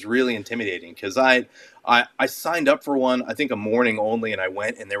group was really intimidating because I signed up for one, I think a morning only, and I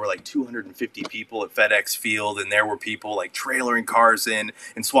went, and there were like 250 people at FedEx Field, and there were people like trailering cars in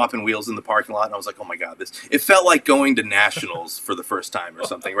and swapping wheels in the parking lot, and I was like, oh my god, it felt like going to nationals for the first time or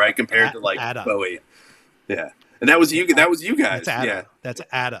something, right? Compared to like Bowie. Yeah. And that was you guys. That's ADA. Yeah. That's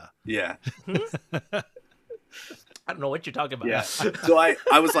ADA. Yeah. I don't know what you're talking about. Yeah. So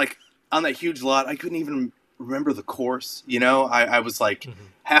I was like on that huge lot, I couldn't even remember the course, I was like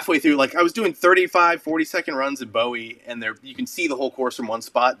halfway through, like I was doing 35 40-second runs in Bowie, and there you can see the whole course from one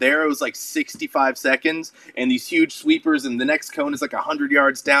spot. There it was like 65 seconds and these huge sweepers, and the next cone is like 100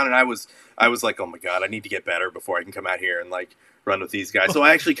 yards down, and I was like, oh my god, I need to get better before I can come out here and like run with these guys. So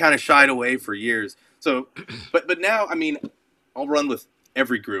I actually kind of shied away for years. So but now, I mean, I'll run with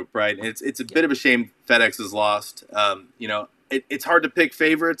every group, right? It's a bit of a shame FedEx is lost. It's hard to pick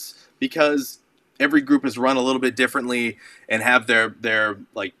favorites because every group is run a little bit differently and have their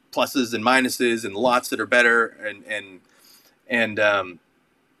like pluses and minuses and lots that are better and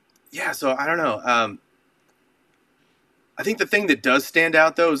so I don't know. I think the thing that does stand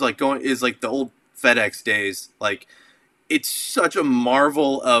out though is like the old FedEx days. Like it's such a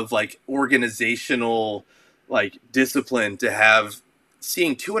marvel of like organizational like discipline to have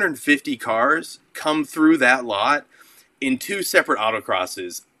seeing 250 cars come through that lot in 2 separate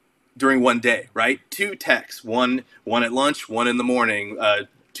autocrosses during one day, right? 2 techs, one at lunch, one in the morning,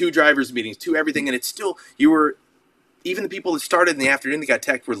 2 drivers meetings, 2 everything. And it's still, even the people that started in the afternoon that got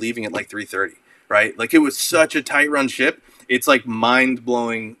tech were leaving at like 3:30, right? Like it was such a tight run ship. It's like mind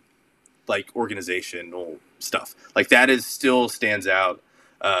blowing, like organizational stuff. Like that still stands out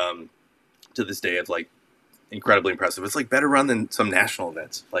to this day of like incredibly impressive. It's like better run than some national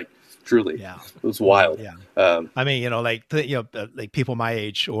events. Like truly. Yeah. It was wild. Yeah. I mean, like people my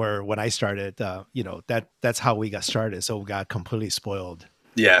age or when I started, that's how we got started. So we got completely spoiled.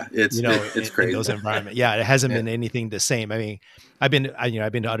 Yeah. It's crazy. In those environments. Yeah. It hasn't been anything the same. I mean, I've been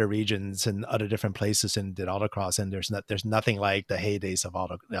to other regions and other different places and did autocross, and there's nothing like the heydays of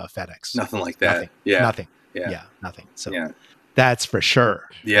FedEx. Nothing like that. Nothing. Yeah. Nothing. Yeah. Nothing. So that's for sure.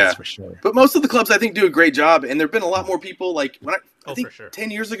 Yeah. That's for sure. But most of the clubs I think do a great job, and there've been a lot more people like when I think for sure.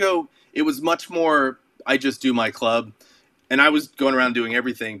 10 years ago, it was much more, I just do my club, and I was going around doing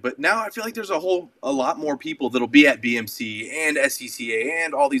everything. But now I feel like there's a lot more people that'll be at BMC and SCCA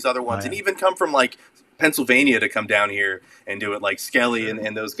and all these other ones, and even come from like Pennsylvania to come down here and do it, like Skelly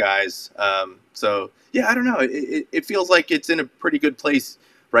and those guys. So yeah, I don't know. It feels like it's in a pretty good place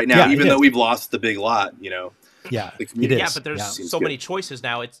right now, even though we've lost the big lot, Yeah, it is. Yeah, but there's so many choices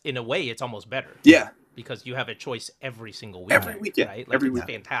now. It's in a way, it's almost better. Yeah. Because you have a choice every single week. Every week, right? Like every it's week.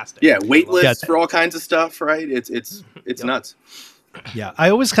 Fantastic. Yeah, wait lists for all kinds of stuff, right? It's nuts. Yeah, I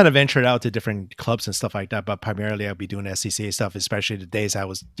always kind of ventured out to different clubs and stuff like that, but primarily I'll be doing SCCA stuff, especially the days I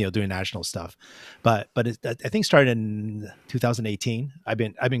was, doing national stuff. But I think started in 2018. I've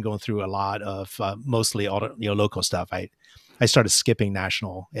been going through a lot of mostly local stuff. I started skipping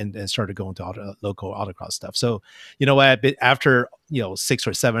national and started going to local autocross stuff. So, after 6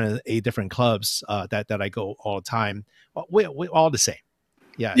 or 7 or 8 different clubs that I go all the time, we all the same.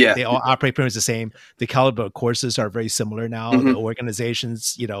 Yeah, they all operate pretty much the same. The caliber of courses are very similar now. The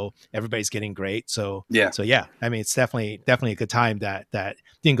organizations, everybody's getting great. So I mean, it's definitely a good time that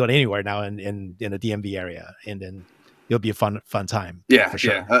didn't go anywhere now in the DMV area, and then it'll be a fun time. Yeah, for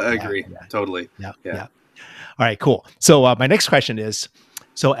sure. Yeah, I agree. Totally. Yeah. All right, cool. So my next question is,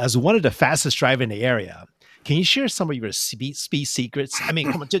 so as one of the fastest drivers in the area, can you share some of your speed secrets? I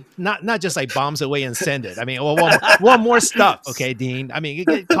mean, come on, not just like bombs away and send it. I mean, one more stuff, okay, Dean? I mean,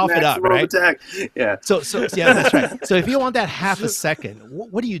 cough it up, right? Attack. Yeah. So yeah, that's right. So if you want that half a second,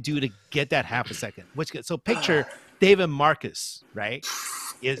 what do you do to get that half a second? So picture David Marcus, right?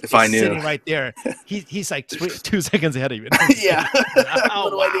 If I knew, sitting right there, he's like 2 seconds ahead of you. Yeah. What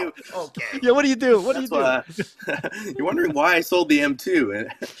do I do? Okay. Yeah. What do you do? You're wondering why I sold the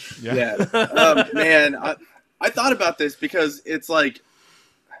M2. Yeah. Man, I thought about this because it's like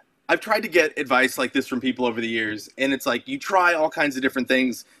I've tried to get advice like this from people over the years, and it's like you try all kinds of different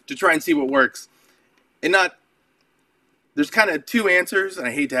things to try and see what works, and there's kind of 2 answers, and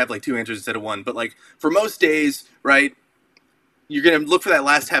I hate to have like 2 answers instead of one, but like for most days, right, you're going to look for that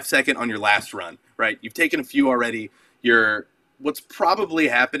last half second on your last run, right? You've taken a few already. What's probably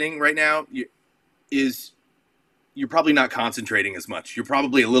happening right now is you're probably not concentrating as much. You're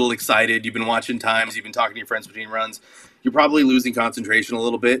probably a little excited. You've been watching times. You've been talking to your friends between runs. You're probably losing concentration a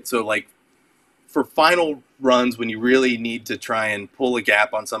little bit. So like for final runs, when you really need to try and pull a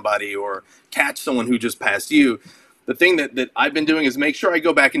gap on somebody or catch someone who just passed you, the thing that I've been doing is make sure I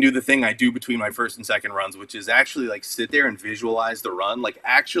go back and do the thing I do between my first and second runs, which is actually like sit there and visualize the run, like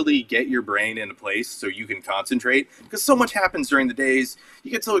actually get your brain into place so you can concentrate, because so much happens during the days.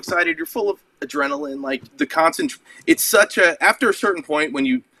 You get so excited, you're full of adrenaline, like it's such after a certain point when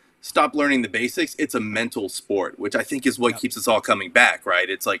you stop learning the basics, it's a mental sport, which I think is what keeps us all coming back, right?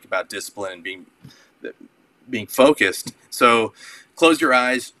 It's like about discipline and being focused. So close your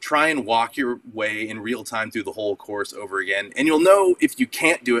eyes, try and walk your way in real time through the whole course over again. And you'll know if you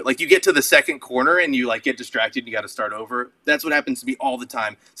can't do it. Like you get to the second corner and you like get distracted and you got to start over. That's what happens to me all the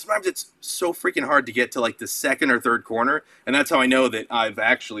time. Sometimes it's so freaking hard to get to like the second or third corner. And that's how I know that I've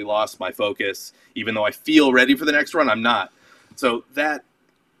actually lost my focus. Even though I feel ready for the next run, I'm not. So that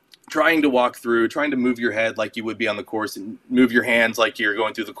trying to walk through, trying to move your head like you would be on the course and move your hands like you're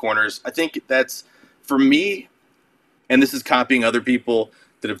going through the corners. I think that's, for me, and this is copying other people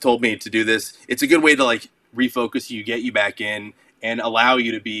that have told me to do this, it's a good way to like refocus you, get you back in, and allow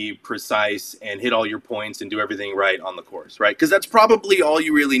you to be precise and hit all your points and do everything right on the course, right? Because that's probably all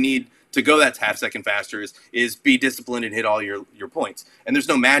you really need to go that half second faster is be disciplined and hit all your points. And there's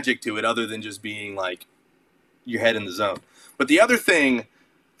no magic to it other than just being like your head in the zone. But the other thing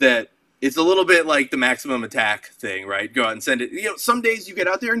that it's a little bit like the maximum attack thing, right? Go out and send it. You know, some days you get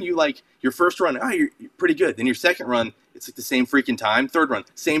out there and you like your first run, you're pretty good. Then your second run, it's like the same freaking time. Third run,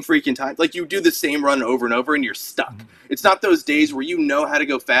 same freaking time. Like you do the same run over and over and you're stuck. It's not those days where you know how to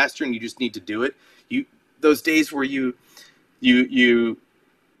go faster and you just need to do it. Those days where you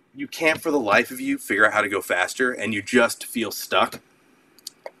can't for the life of you figure out how to go faster and you just feel stuck.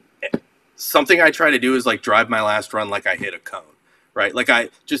 Something I try to do is like drive my last run like I hit a cone. Right? Like I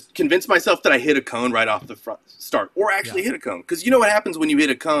just convince myself that I hit a cone right off the front start or actually hit a cone. Because you know what happens when you hit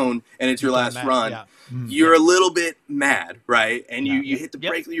a cone and it's your last run? Yeah. You're a little bit mad, right? And you hit the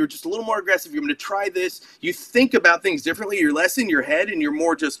brake. You're just a little more aggressive. You're going to try this. You think about things differently. You're less in your head and you're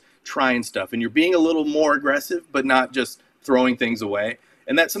more just trying stuff. And you're being a little more aggressive, but not just throwing things away.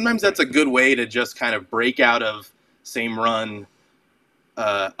 And that sometimes that's a good way to just kind of break out of same run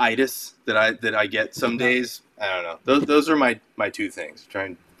itis that I get some days. I don't know. Those are my 2 things. Try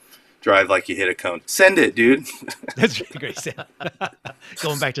and drive like you hit a cone. Send it, dude. That's really great.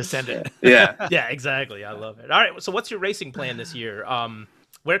 Going back to send it. Yeah. Yeah, exactly. I love it. All right. So what's your racing plan this year?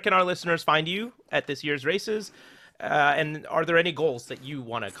 Where can our listeners find you at this year's races? And are there any goals that you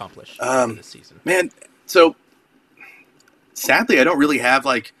want to accomplish this season? Man, so sadly, I don't really have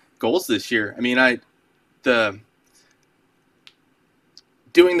like goals this year. I mean,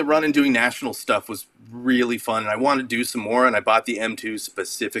 doing the run and doing national stuff was really fun, and I wanted to do some more, and I bought the M2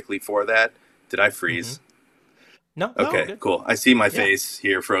 specifically for that. Did I freeze? No. Okay, good. Cool. I see my face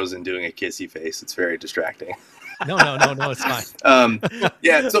here frozen doing a kissy face. It's very distracting. No, it's fine.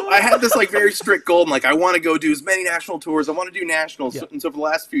 Yeah, so I had this like very strict goal, and like I want to go do as many national tours. I want to do nationals, and so for the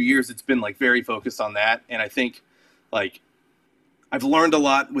last few years, it's been like very focused on that. And I think like I've learned a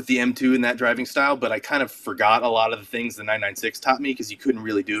lot with the M2 in that driving style, but I kind of forgot a lot of the things the 996 taught me because you couldn't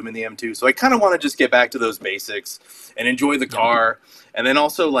really do them in the M2. So I kind of want to just get back to those basics and enjoy the car, and then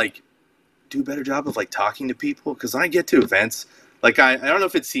also like do a better job of like talking to people, because when I get to events, like I don't know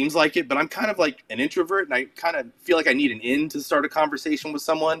if it seems like it, but I'm kind of like an introvert, and I kind of feel like I need an in to start a conversation with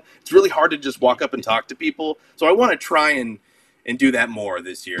someone. It's really hard to just walk up and talk to people. So I want to try and do that more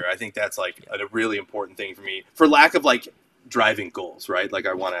this year. I think that's like a really important thing for me, for lack of like driving goals, right? Like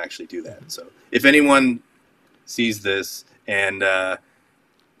I want to actually do that. So if anyone sees this and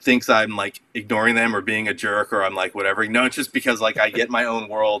thinks I'm like ignoring them or being a jerk or I'm like whatever, no, it's just because like I get my own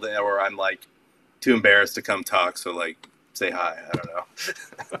world, or I'm like too embarrassed to come talk. So like say hi. I don't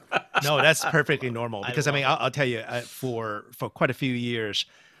know. No, that's perfectly normal, because I mean, I'll tell you, for quite a few years,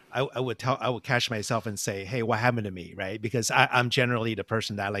 I would catch myself and say, hey, what happened to me? Right. Because I'm generally the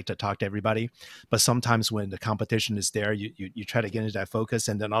person that I like to talk to everybody. But sometimes when the competition is there, you try to get into that focus.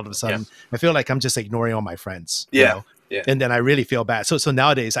 And then all of a sudden, I feel like I'm just ignoring all my friends. Yeah. You know? Yeah. And then I really feel bad. So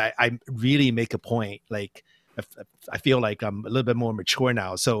nowadays, I really make a point. Like, I feel like I'm a little bit more mature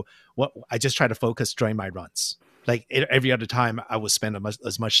now. So I just try to focus during my runs. Like every other time, I would spend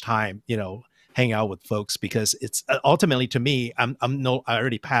as much time, hang out with folks, because it's ultimately, to me, I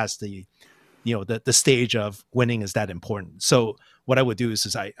already passed the stage of winning is that important. So what I would do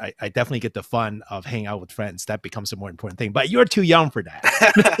is I definitely get the fun of hanging out with friends. That becomes a more important thing. But you're too young for that.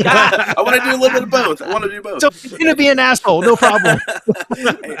 I want to do a little bit of both. I want to do both. So you're going to be an asshole. No problem.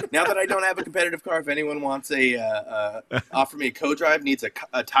 Hey, now that I don't have a competitive car, if anyone wants offer me a co-drive, needs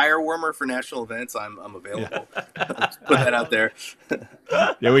a tire warmer for national events, I'm available. Let's put that out there.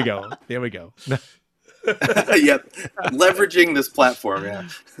 There we go. Yep. Leveraging this platform. Yeah.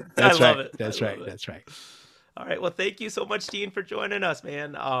 That's I love right. it. That's right. That's right. All right. Well, thank you so much, Dean, for joining us,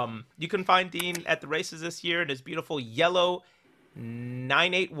 man. You can find Dean at the races this year in his beautiful yellow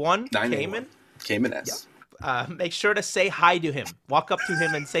 981 Cayman S. Yep. Make sure to say hi to him. Walk up to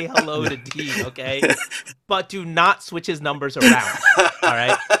him and say hello to Dean, okay? But do not switch his numbers around, all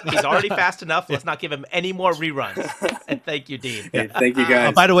right? He's already fast enough. Let's not give him any more reruns. And thank you, Dean. Hey, thank you,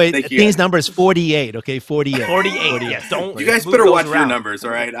 guys. By the way, Dean's number is 48, okay? 48. 48. Yeah, don't. You guys better watch your numbers,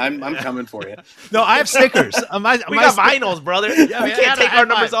 all right? I'm coming for you. No, I have stickers. We got vinyls, brother. Yeah, we can't take our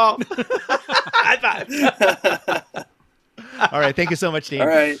numbers off. High five. All right. Thank you so much, Dean. All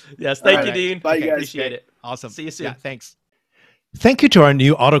right. Yes. Thank you, Dean. Bye, guys. Appreciate it. Awesome. See you soon. Yeah, thanks. Thank you to our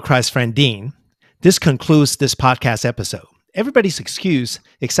new autocross friend, Dean. This concludes this podcast episode. Everybody's excused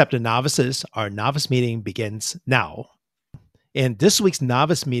except the novices. Our novice meeting begins now. And this week's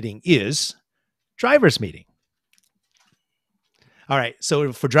novice meeting is driver's meeting. All right.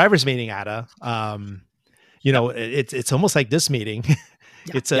 So for driver's meeting, Ada, it's almost like this meeting.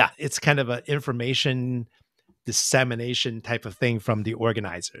 It's kind of an information dissemination type of thing from the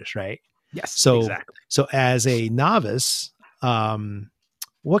organizers, right? Yes. So exactly. So as a novice,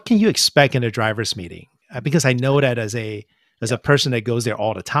 what can you expect in a driver's meeting? Because I know that as a person that goes there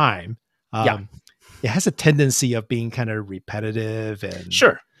all the time, it has a tendency of being kind of repetitive and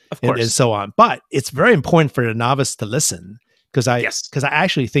sure, of course, and so on. But it's very important for the novice to listen, because I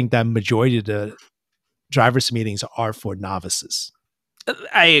actually think that majority of the driver's meetings are for novices.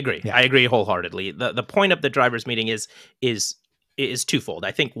 I agree. Yeah. I agree wholeheartedly. The point of the driver's meeting is twofold.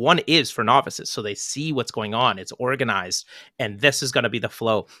 I think one is for novices, so they see what's going on. It's organized, and this is going to be the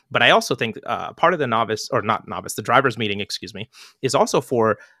flow. But I also think part of the driver's meeting, is also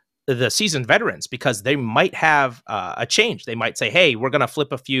for the seasoned veterans, because they might have a change. They might say, hey, we're going to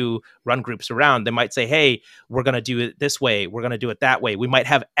flip a few run groups around. They might say, hey, we're going to do it this way. We're going to do it that way.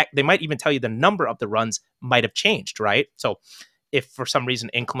 They might even tell you the number of the runs might have changed, right? So if for some reason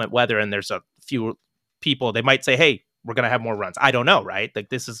inclement weather and there's a few people, they might say, hey, we're going to have more runs. I don't know, right? Like,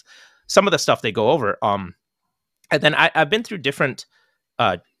 this is some of the stuff they go over. And then I've been through different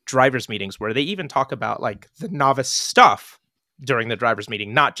drivers meetings where they even talk about like the novice stuff during the driver's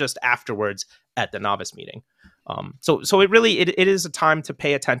meeting, not just afterwards at the novice meeting. So it is a time to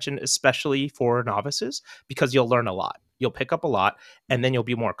pay attention, especially for novices, because you'll learn a lot. You'll pick up a lot, and then you'll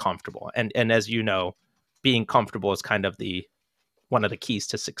be more comfortable. And as you know, being comfortable is kind of one of the keys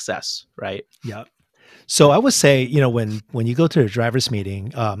to success, right? Yeah. So I would say, when you go to a driver's meeting,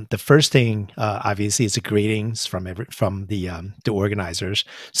 the first thing, obviously, is the greetings from the organizers.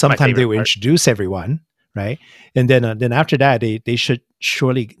 Sometimes they will introduce everyone, right? And then after that, they should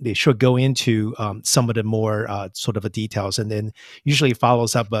go into some of the more sort of details, and then usually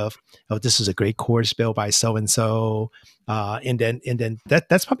follows up of, oh, this is a great course built by so and so, and then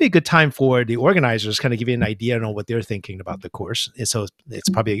that's probably a good time for the organizers kind of give you an idea on what they're thinking about the course, and so it's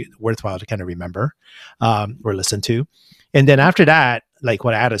probably worthwhile to kind of remember or listen to. And then after that, like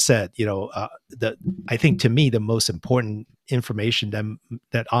what Ada said, I think to me the most important information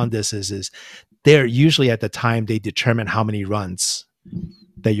that on this is they're usually at the time they determine how many runs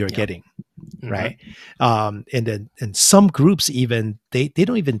that you're getting, right? And some groups even they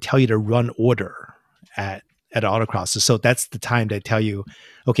don't even tell you the run order at autocross. So that's the time they tell you,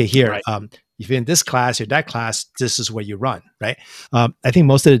 okay, here, if you're in this class or that class, this is where you run, right? I think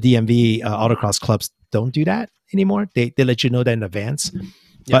most of the DMV autocross clubs don't do that anymore. They let you know that in advance,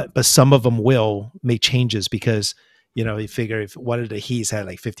 but some of them will make changes because you figure if one of the he's had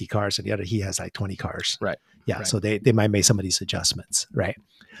like 50 cars and the other he has like 20 cars, right? Yeah, right. So they might make some of these adjustments, right?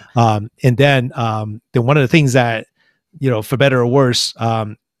 And then one of the things that for better or worse,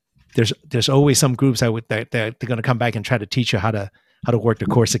 there's always some groups that they're going to come back and try to teach you how to work the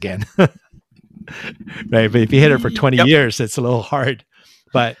course again, right? But if you hit it for 20 years, it's a little hard.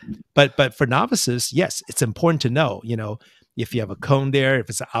 But for novices, yes, it's important to know, if you have a cone there, if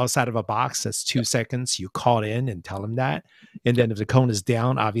it's outside of a box, that's 2 seconds. You call in and tell them that. And then if the cone is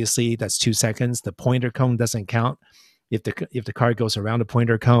down, obviously that's 2 seconds. The pointer cone doesn't count. If the car goes around the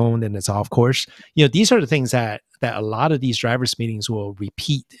pointer cone, then it's off course. These are the things that a lot of these drivers meetings will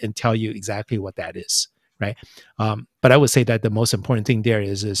repeat and tell you exactly what that is, right? But I would say that the most important thing there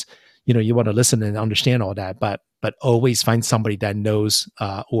is you want to listen and understand all that, but always find somebody that knows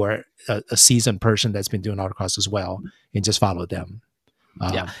or a seasoned person that's been doing autocross as well, and just follow them.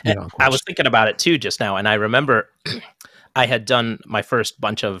 I was thinking about it too just now, and I remember I had done my first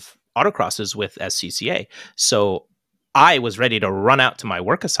bunch of autocrosses with SCCA, so I was ready to run out to my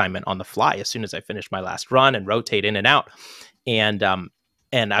work assignment on the fly as soon as I finished my last run and rotate in and out, and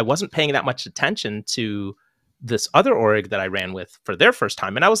I wasn't paying that much attention to this other org that I ran with for their first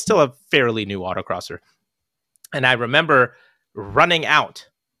time, and I was still a fairly new autocrosser. And I remember running out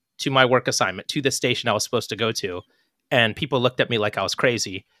to my work assignment, to the station I was supposed to go to, and people looked at me like I was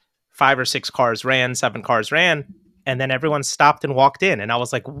crazy. 5 or 6 cars ran, 7 cars ran, and then everyone stopped and walked in, and I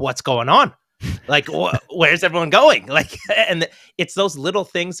was like, what's going on? Like, where's everyone going? Like, and it's those little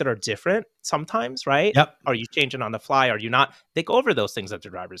things that are different sometimes, right? Yep. Are you changing on the fly? Are you not? They go over those things at the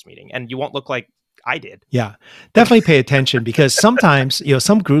driver's meeting, and you won't look like I did. Yeah, definitely pay attention, because sometimes,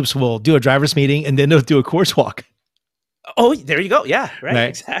 some groups will do a driver's meeting and then they'll do a course walk. Oh, there you go. Yeah, right.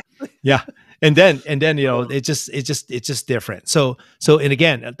 Exactly. Yeah. And then, it's just different. So, and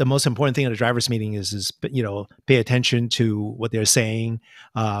again, the most important thing at a driver's meeting is pay attention to what they're saying.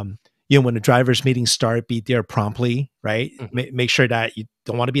 When the driver's meetings start, be there promptly, right? Mm-hmm. Make sure that you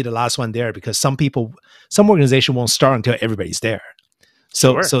don't want to be the last one there, because some organization won't start until everybody's there.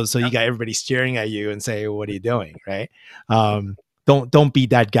 So, sure. So you got everybody staring at you and say, "What are you doing?" Right? Don't be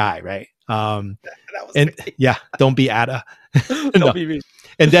that guy, right? Don't be Ada. Don't be me.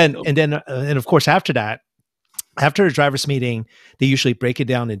 And then of course after that, after a driver's meeting, they usually break it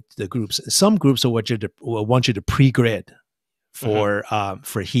down into the groups. Some groups will want you to pre-grid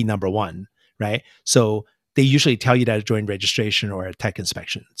for heat number 1, right? So they usually tell you that during registration or a tech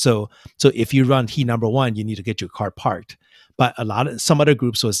inspection. So if you run heat number 1, you need to get your car parked. But some other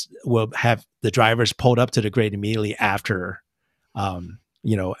groups will have the drivers pulled up to the grid immediately after,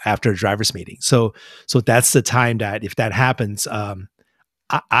 after a driver's meeting. So that's the time that if that happens,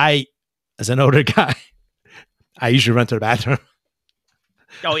 I as an older guy, I usually run to the bathroom.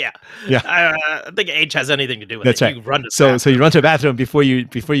 Oh yeah. I think age has anything to do with it. That's right. You run to so you run to the bathroom before you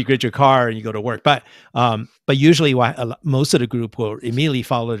grid your car and you go to work. But usually most of the group will immediately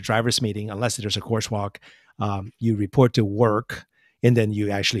follow the driver's meeting, unless there's a course walk. You report to work, and then you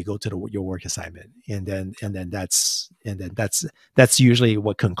actually go to your work assignment, and then that's usually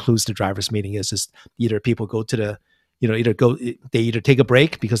what concludes the driver's meeting. Is either people go to the they either take a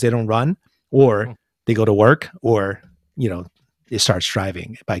break because they don't run, or they go to work, or it starts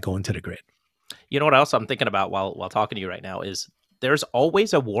driving by going to the grid. You know what else I'm thinking about while talking to you right now is there's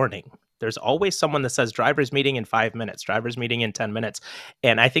always a warning. There's always someone that says driver's meeting in 5 minutes, driver's meeting in 10 minutes.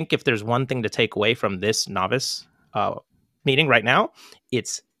 And I think if there's one thing to take away from this novice meeting right now,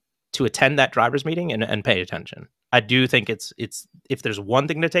 it's to attend that driver's meeting and pay attention. I do think it's if there's one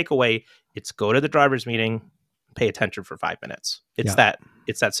thing to take away, it's go to the driver's meeting, pay attention for 5 minutes. It's that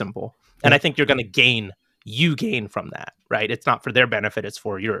simple. And I think you're going to gain from that, right? It's not for their benefit, it's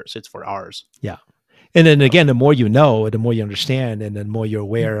for yours, it's for ours. Yeah. And then again, the more you know, the more you understand, and the more you're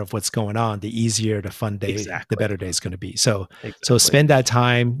aware of what's going on, the easier the fun day, the better day is going to be. So, so spend that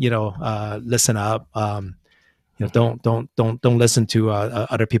time, listen up. Don't listen to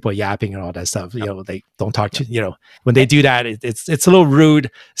other people yapping and all that stuff. They don't talk to, when they do that, it's a little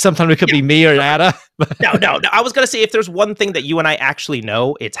rude. Sometimes it could be me or Ada. No. I was going to say, if there's one thing that you and I actually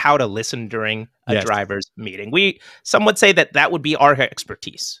know, it's how to listen during a driver's meeting. Some would say that would be our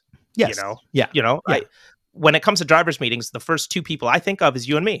expertise. Yes. When it comes to driver's meetings, the first two people I think of is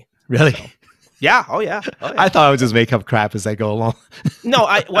you and me. Really? So, yeah. Oh yeah. I thought I would just make up crap as I go along. No,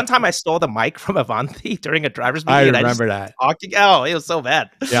 one time I stole the mic from Avanti during a driver's meeting. I remember that. Oh, it was so bad.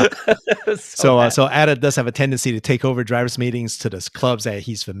 Yeah. So Ada does have a tendency to take over driver's meetings to the clubs that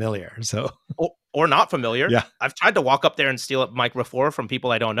he's familiar. So or not familiar. Yeah. I've tried to walk up there and steal a mic before from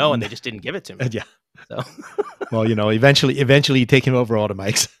people I don't know, and they just didn't give it to me. Yeah. So well, eventually taking over all the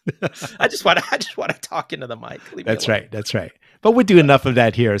mics. I just want to talk into the mic. That's right. But we do enough of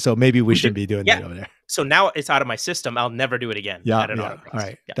that here, so maybe we shouldn't be doing that over there. So now it's out of my system. I'll never do it again. Yeah. All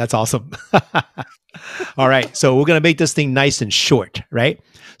right. Yeah. That's awesome. All right. So we're gonna make this thing nice and short, right?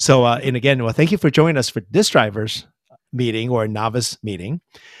 So and again, thank you for joining us for this driver's meeting or novice meeting.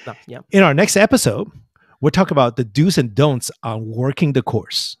 In our next episode, we'll talk about the do's and don'ts on working the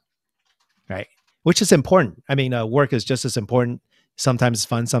course, right? Which is important. I mean, work is just as important. Sometimes it's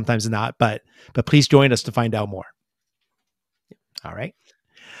fun, sometimes it's not. But please join us to find out more. All right.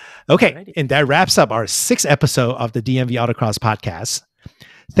 Okay. Alrighty. And that wraps up our 6th episode of the DMV Autocross Podcast.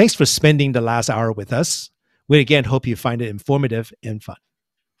 Thanks for spending the last hour with us. We again hope you find it informative and fun.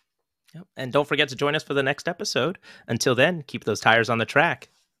 Yep. And don't forget to join us for the next episode. Until then, keep those tires on the track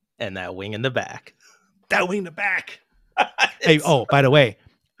and that wing in the back. That wing in the back. Hey, by the way,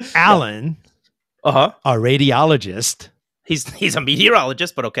 Alan, our radiologist. He's a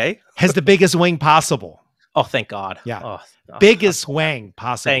meteorologist, but okay. Has the biggest wing possible. Oh, thank God. Yeah. Biggest wing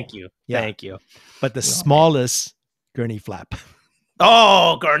possible. Thank you. Yeah. Thank you. But the smallest gurney flap.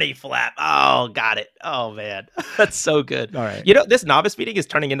 Oh, gurney flap. Oh, got it. Oh, man. That's so good. All right. This novice meeting is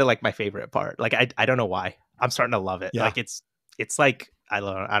turning into like my favorite part. Like, I don't know why. I'm starting to love it. Yeah. Like, it's like, I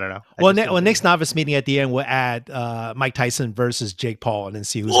don't know. Well, next novice meeting at the end, we'll add Mike Tyson versus Jake Paul and then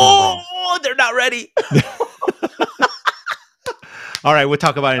see who's going to win. Oh, they're not ready. All right. We'll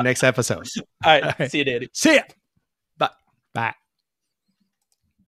talk about it in the next episode. All right. See you, Danny. See ya. Bye. Bye.